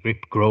liksom get a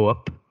grip, grow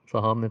up. Så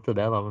han mente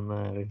det da,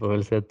 men vi får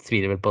vel se,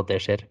 tviler vel på at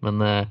det skjer.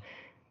 Men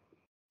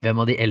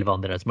hvem av de 11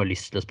 andre som har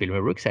lyst til å spille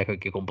med Brooks? Jeg kan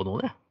ikke komme på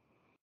noen,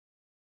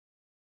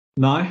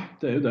 Nei,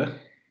 det jo det.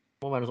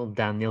 Det må være noe sånn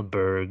Daniel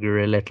Berger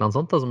eller et eller annet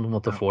sånt, da, som på en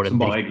måte får den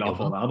som bare glad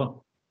for å være da.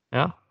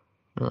 Ja,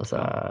 men altså,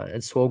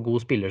 en så god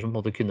spiller som på en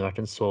måte kunne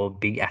vært en så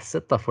big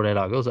asset da, for det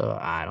laget, og så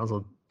han så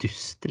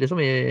dust liksom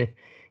i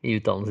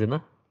utdannelsene sine.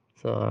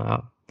 Så, ja.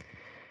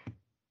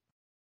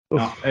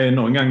 Ja,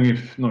 noen ganger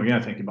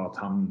jeg tenker bare at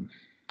han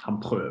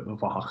prøver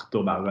for hardt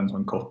å være en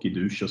sånn kokk i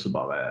dusj, og så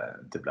bare,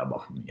 det blir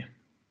bare for mye.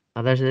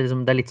 Ja,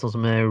 det litt sånn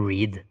som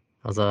Reed.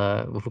 Altså,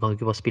 hvorfor kan du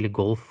ikke bare spille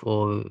golf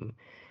og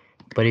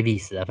bare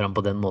vise deg frem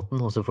på den måten,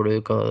 og så får du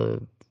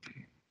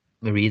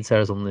med Reed så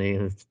det sånn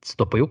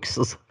stopp og juks,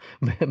 og så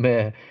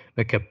med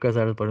Koepka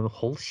så det bare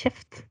hold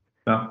kjeft.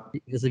 Ja.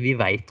 Altså, vi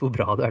vet hvor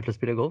bra du til å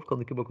spille golf, kan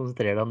du ikke bare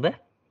konsentrere deg om det?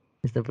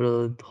 I stedet for å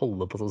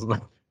holde på sånn som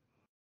det.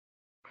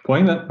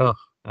 Poeng det. Ja.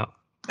 Ja.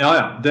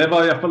 Det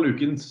var i hvert fall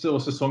ukens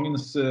og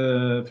sesongens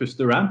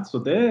første rant, så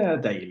det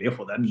deilig å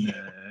få den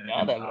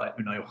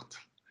unnagjort.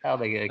 Ja,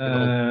 det ikke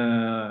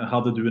noe.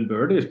 Hadde du en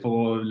birdie for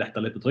å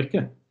lette litt på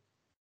trykket?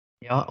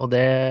 Ja, og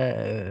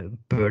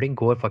birdien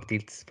går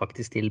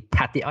faktisk til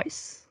Patty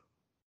Ice.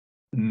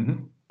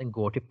 Den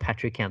går til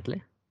Patrick Cantley.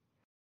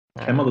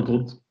 Hvem hadde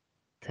trodd?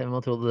 Hvem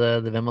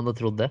hadde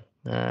trodd det?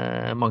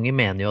 Mange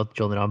mener jo at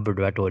Jon Rahm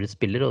burde vært årets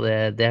spiller, og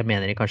det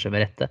mener de kanskje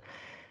med rette.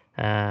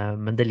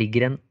 Men det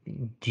ligger en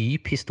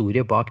dyp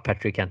historie bak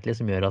Patrick Cantley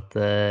som gjør at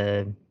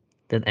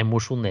den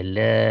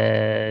emosjonelle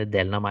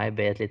delen av meg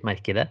ber et litt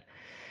merke i det.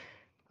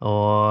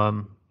 Og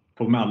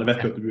folk med alle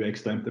vet at du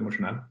ekstremt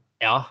emosjonell.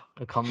 Ja,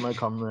 det kan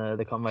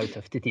være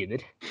tøft i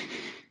tider.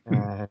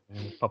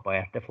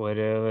 Pappahjertet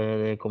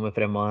kommer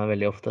frem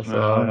veldig ofte. Så.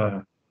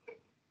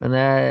 Men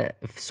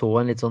jeg så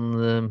en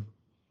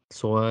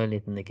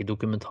liten, ikke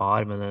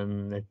dokumentar,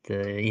 men et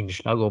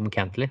innslag om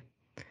Cantley.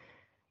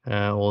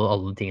 Og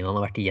alle tingene han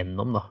har vært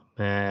igjennom da,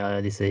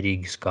 med disse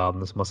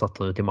ryggskadene som har satt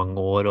han ut i mange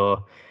år. Og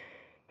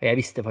jeg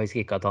visste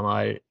faktisk ikke at han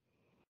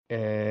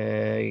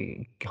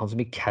som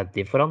gikk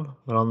caddy for han,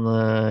 når han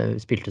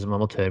spilte som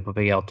amatør på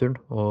PGA-turen,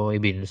 og i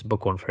begynnelsen på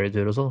Corn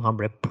Ferry-tur og sånn, han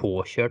ble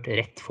påkjørt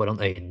rett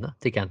foran øynene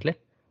til Cantley,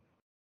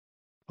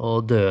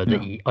 og døde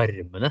i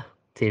armene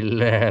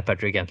til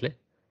Patrick Cantley.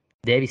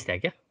 Det visste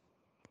jeg ikke.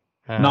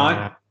 Nei.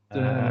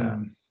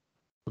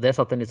 Og det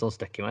satt en litt sånn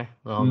støkk i meg,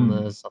 når han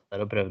satt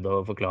der og prøvde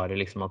å forklare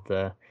liksom at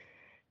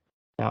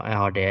jeg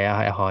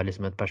har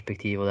liksom et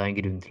perspektiv, og det en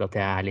grunn til at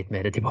jeg litt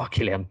mer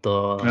tilbakelent.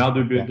 Ja,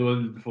 da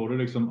får du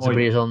liksom,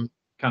 sånn,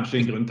 kanskje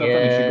en grunn til at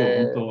han ikke går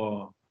rundt og...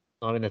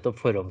 Nå har vi nettopp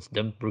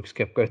forhåndsdømt Brooks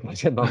Koepka uten å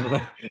kjenne han,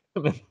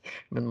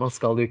 men man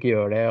skal jo ikke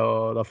gjøre det,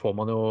 og da får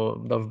man jo,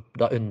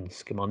 da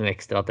ønsker man jo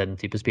ekstra at den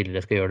type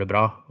spillere skal gjøre det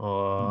bra,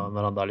 og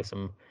når han da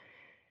liksom,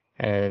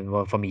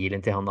 var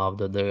familien til han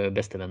avdøde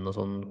bestevennen og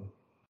sånn,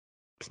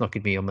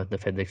 snakket mye om denne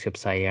FedEx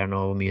Cup-seieren,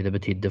 og hvor mye det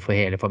betydde for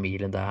hele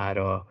familien der,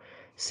 og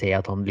se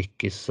at han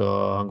lykkes, og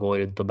han går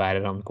rundt og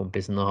bærer han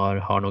kompisen og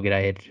har noe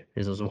greier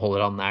liksom, som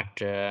holder han nært,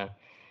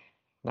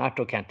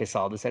 og Cantley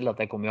sa det selv,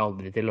 at jeg kommer jo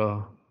aldri til å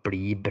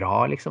bli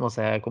bra, liksom.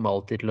 Altså, det kommer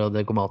alltid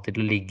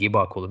til å ligge i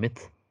bakhodet mitt.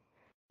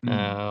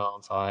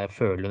 Han sa, jeg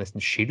føler jo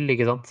nesten skyld,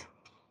 ikke sant?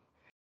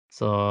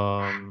 Så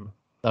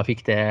da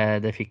fikk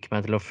det fikk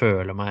meg til å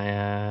føle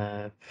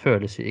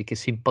ikke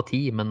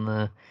sympati, men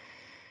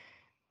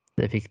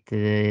det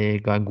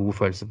ga en god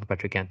følelse på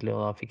Patrick Cantley,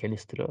 og da fikk jeg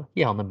lyst til å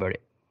gi han en birdie.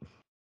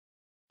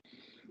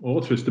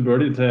 Årets første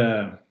birdie til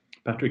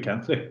Patrick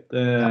Cantley.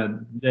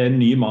 Det en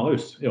ny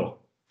Marius i år.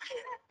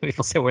 Vi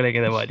får se hvor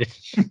lenge det varer.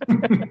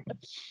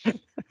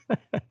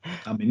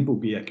 Ja, min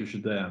bok gikk jo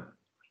ikke til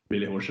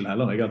Billy Horschel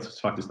heller. Jeg har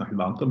faktisk snakket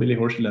varmt om Billy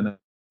Horschel i denne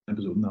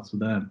episoden. Altså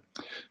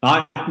nei,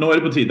 nå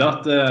det på tide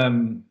at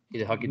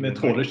vi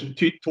tåler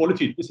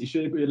tydeligvis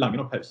ikke lange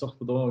nok pauser,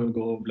 for da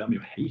blir vi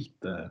jo helt...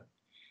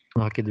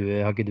 Har ikke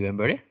du en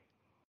birdie?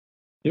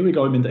 Jo, jeg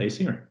ga jo min til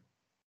Asinger.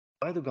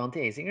 Du ga den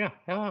til Asinger,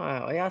 ja.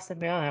 Ja,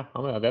 stemmer, ja.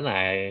 Men den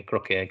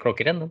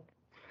klokkerenn, den.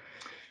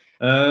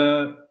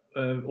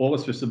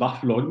 Årets første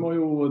vaffel også må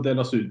jo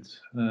deles ut.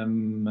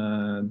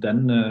 Den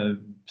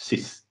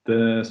siste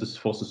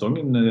for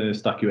sesongen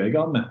stakk jo jeg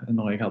av med,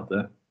 når jeg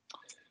hadde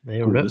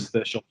godeste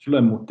shuffle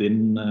mot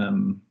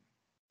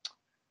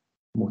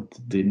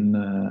din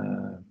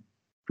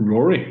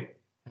Rory.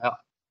 Ja.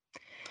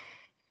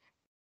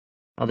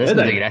 Ja, det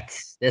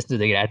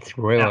snudde greit.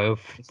 Rory var jo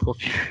på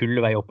full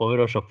vei oppover,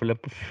 og shuffle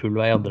på full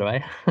vei andre vei.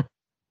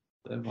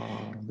 Det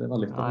var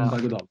litt av en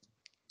dag og dag.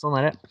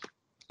 Sånn det.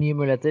 Nye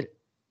muligheter.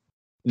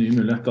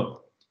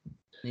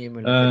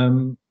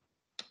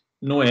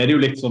 Nå det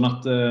jo litt sånn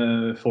at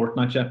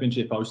Fortnite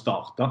Championship har jo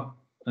startet,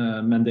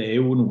 men det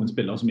jo noen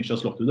spillere som ikke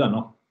har slått ut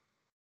ennå.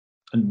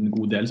 En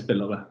god del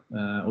spillere,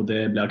 og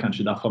det blir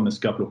kanskje derfor vi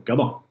skal plukke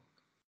da.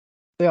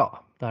 Ja,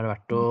 det det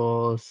verdt å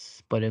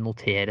bare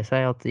notere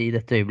seg at i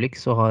dette øyeblikk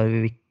så har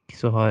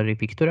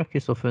Victor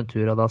Kristoffer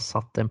Ventura da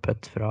satt en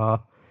putt fra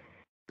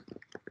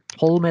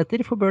 12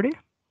 meter for birdie.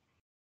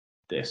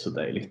 Det så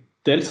deilig.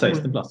 Delt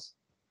 16. plass.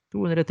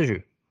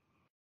 237.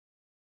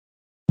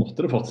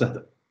 Måtte det fortsette?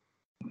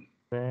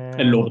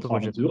 Lov til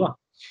Ventura?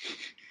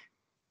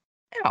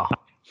 Ja.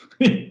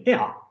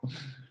 Ja.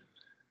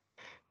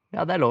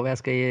 Ja, det lov. Jeg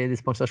skal gi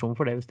dispensasjon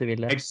for det hvis du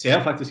vil det. Jeg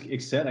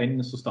ser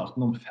en som starter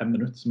om 5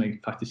 minutter som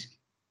jeg faktisk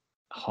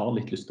har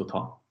litt lyst til å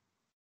ta.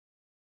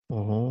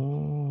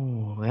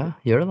 Ja,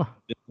 gjør det da.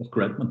 Det Mark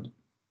Redmond.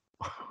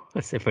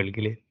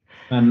 Selvfølgelig.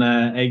 Men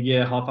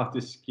jeg har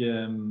faktisk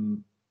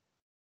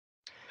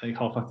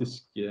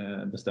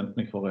bestemt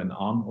meg for en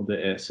annen, og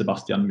det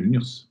Sebastian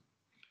Munoz.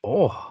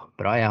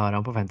 Bra. Jeg har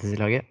han på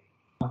fantasy-laget.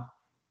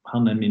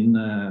 Han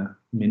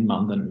min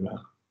mann denne uka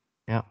her.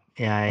 Ja,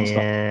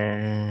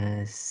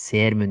 Jeg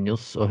ser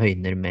Munoz og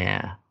høyner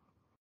med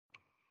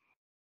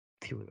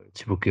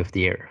fjorårets Rookie of the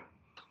Year.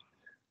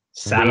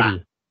 Salah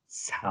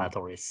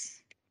Torres.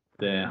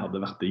 Det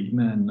hadde vært digg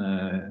med en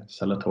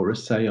Salah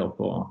Torres-seier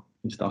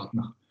i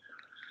starten.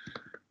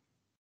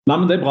 Nei,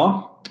 men det bra.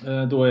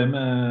 Da vi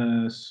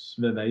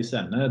ved veis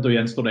ende. Da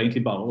gjenstår det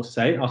egentlig bare å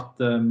si at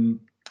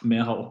vi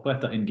har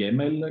opprettet en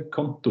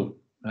Gmail-konto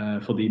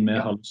fordi vi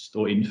har lyst til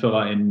å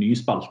innføre en ny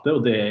spalte,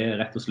 og det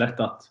rett og slett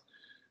at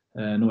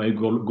nå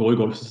går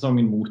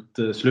golfsesongen mot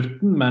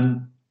slutten,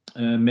 men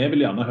vi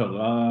vil gjerne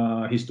høre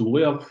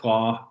historier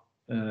fra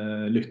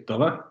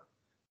lyttere,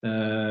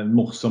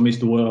 morsomme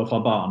historier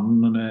fra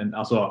banen,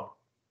 altså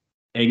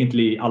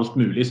egentlig alt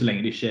mulig så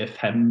lenge det ikke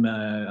 5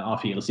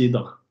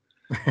 A4-sider.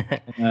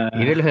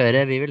 Vi vil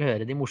høre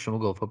de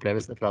morsomme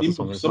golfopplevelsene fra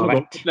sesongen som har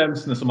vært. De morsomme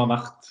golfopplevelsene som har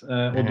vært,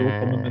 og da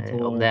kommer vi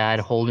til om det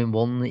hole in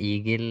one,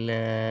 eagle,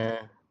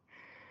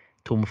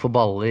 tom for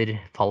baller,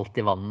 falt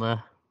i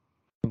vannet,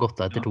 gått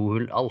av etter 2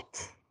 hull, alt.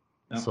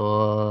 Så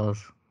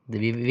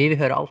vi vil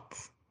høre alt.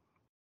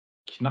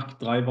 Knakk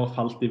driver,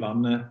 falt i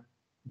vannet,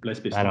 ble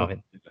spist. Der har vi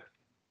den.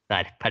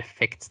 Der,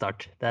 perfekt start.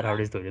 Der har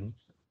du historien.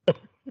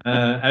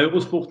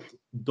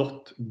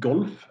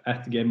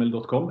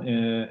 Eurosport.golf@gmail.com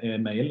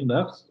mailen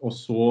der, og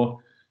så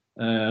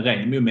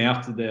regner vi jo med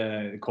at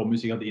det kommer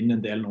sikkert inn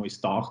en del nå i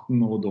starten,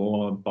 og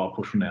da bare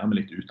porsjonerer vi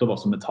litt utover,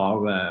 så vi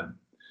tar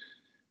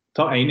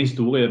en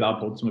historie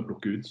hver podd som vi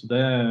plukker ut, så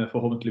det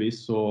forhåpentligvis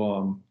så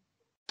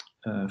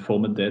får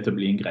vi det til å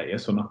bli en greie,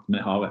 sånn at vi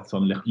har et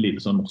sånn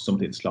lite sånn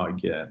morsomt innslag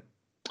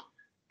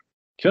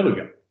hver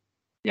uke.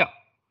 Ja.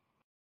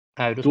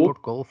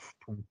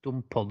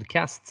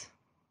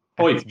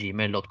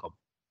 Eurosportgolf.podcast@gmail.com.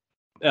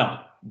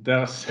 Ja,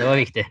 det var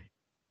viktig.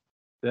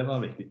 Det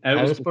var viktig.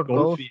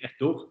 Eurosportgolf i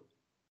ett ord.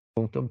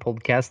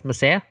 .podcast med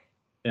C.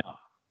 Ja.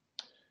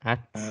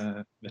 Vet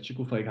ikke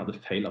hvorfor jeg hadde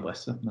feil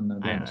adresse, men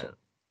det er sånn.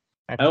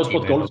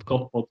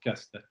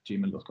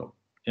 Eurosportgolf.podcast@gmail.com.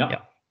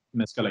 Ja,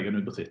 vi skal legge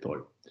den ut på Twitter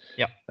også.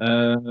 Ja.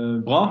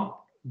 Bra.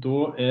 Da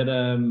det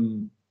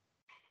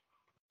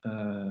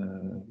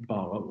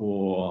bare å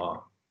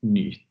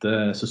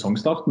nyte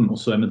sesongstarten, og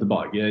så vi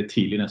tilbake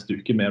tidlig neste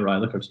uke med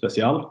Ryder Cup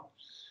spesial.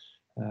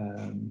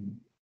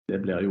 Det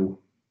blir jo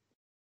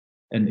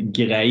en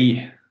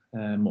grei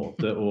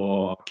måte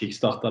å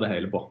kickstarte det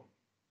hele på.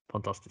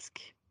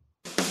 Fantastisk.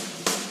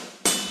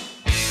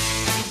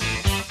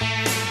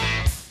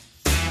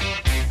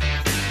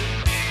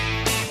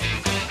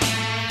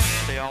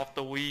 Stay off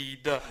the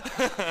weed.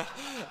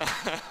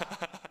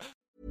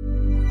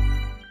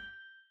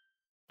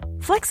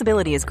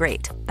 Flexibility is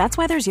great. That's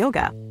why there's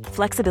yoga.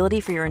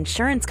 Flexibility for your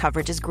insurance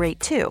coverage is great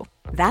too.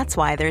 That's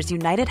why there's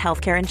United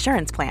Healthcare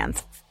Insurance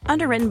Plans.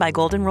 Underwritten by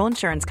Golden Rule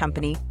Insurance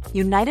Company,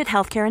 United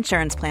Healthcare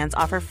Insurance Plans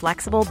offer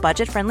flexible,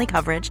 budget-friendly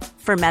coverage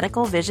for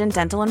medical, vision,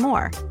 dental, and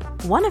more.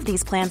 One of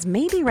these plans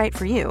may be right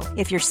for you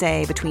if you're,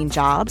 say, between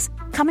jobs,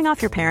 coming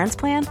off your parents'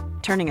 plan,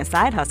 turning a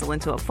side hustle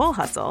into a full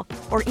hustle,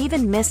 or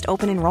even missed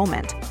open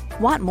enrollment.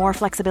 Want more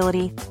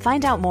flexibility?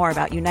 Find out more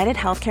about United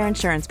Healthcare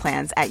Insurance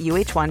Plans at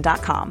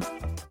uh1.com.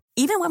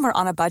 Even when we're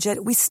on a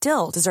budget, we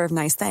still deserve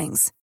nice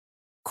things.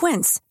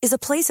 Quince is a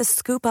place to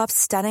scoop up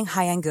stunning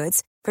high-end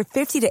goods for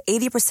 50 to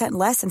 80%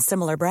 less than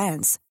similar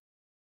brands.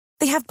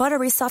 They have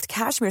buttery soft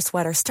cashmere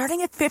sweaters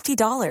starting at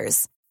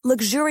 $50,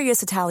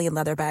 luxurious Italian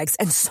leather bags,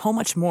 and so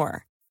much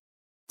more.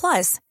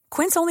 Plus,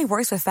 Quince only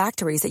works with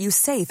factories that use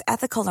safe,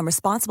 ethical, and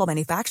responsible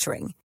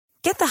manufacturing.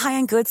 Get the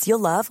high-end goods you'll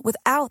love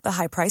without the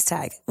high price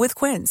tag with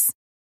Quince.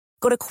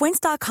 Go to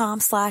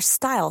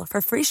quince.com/style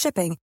for free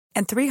shipping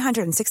and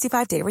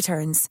 365-day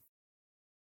returns.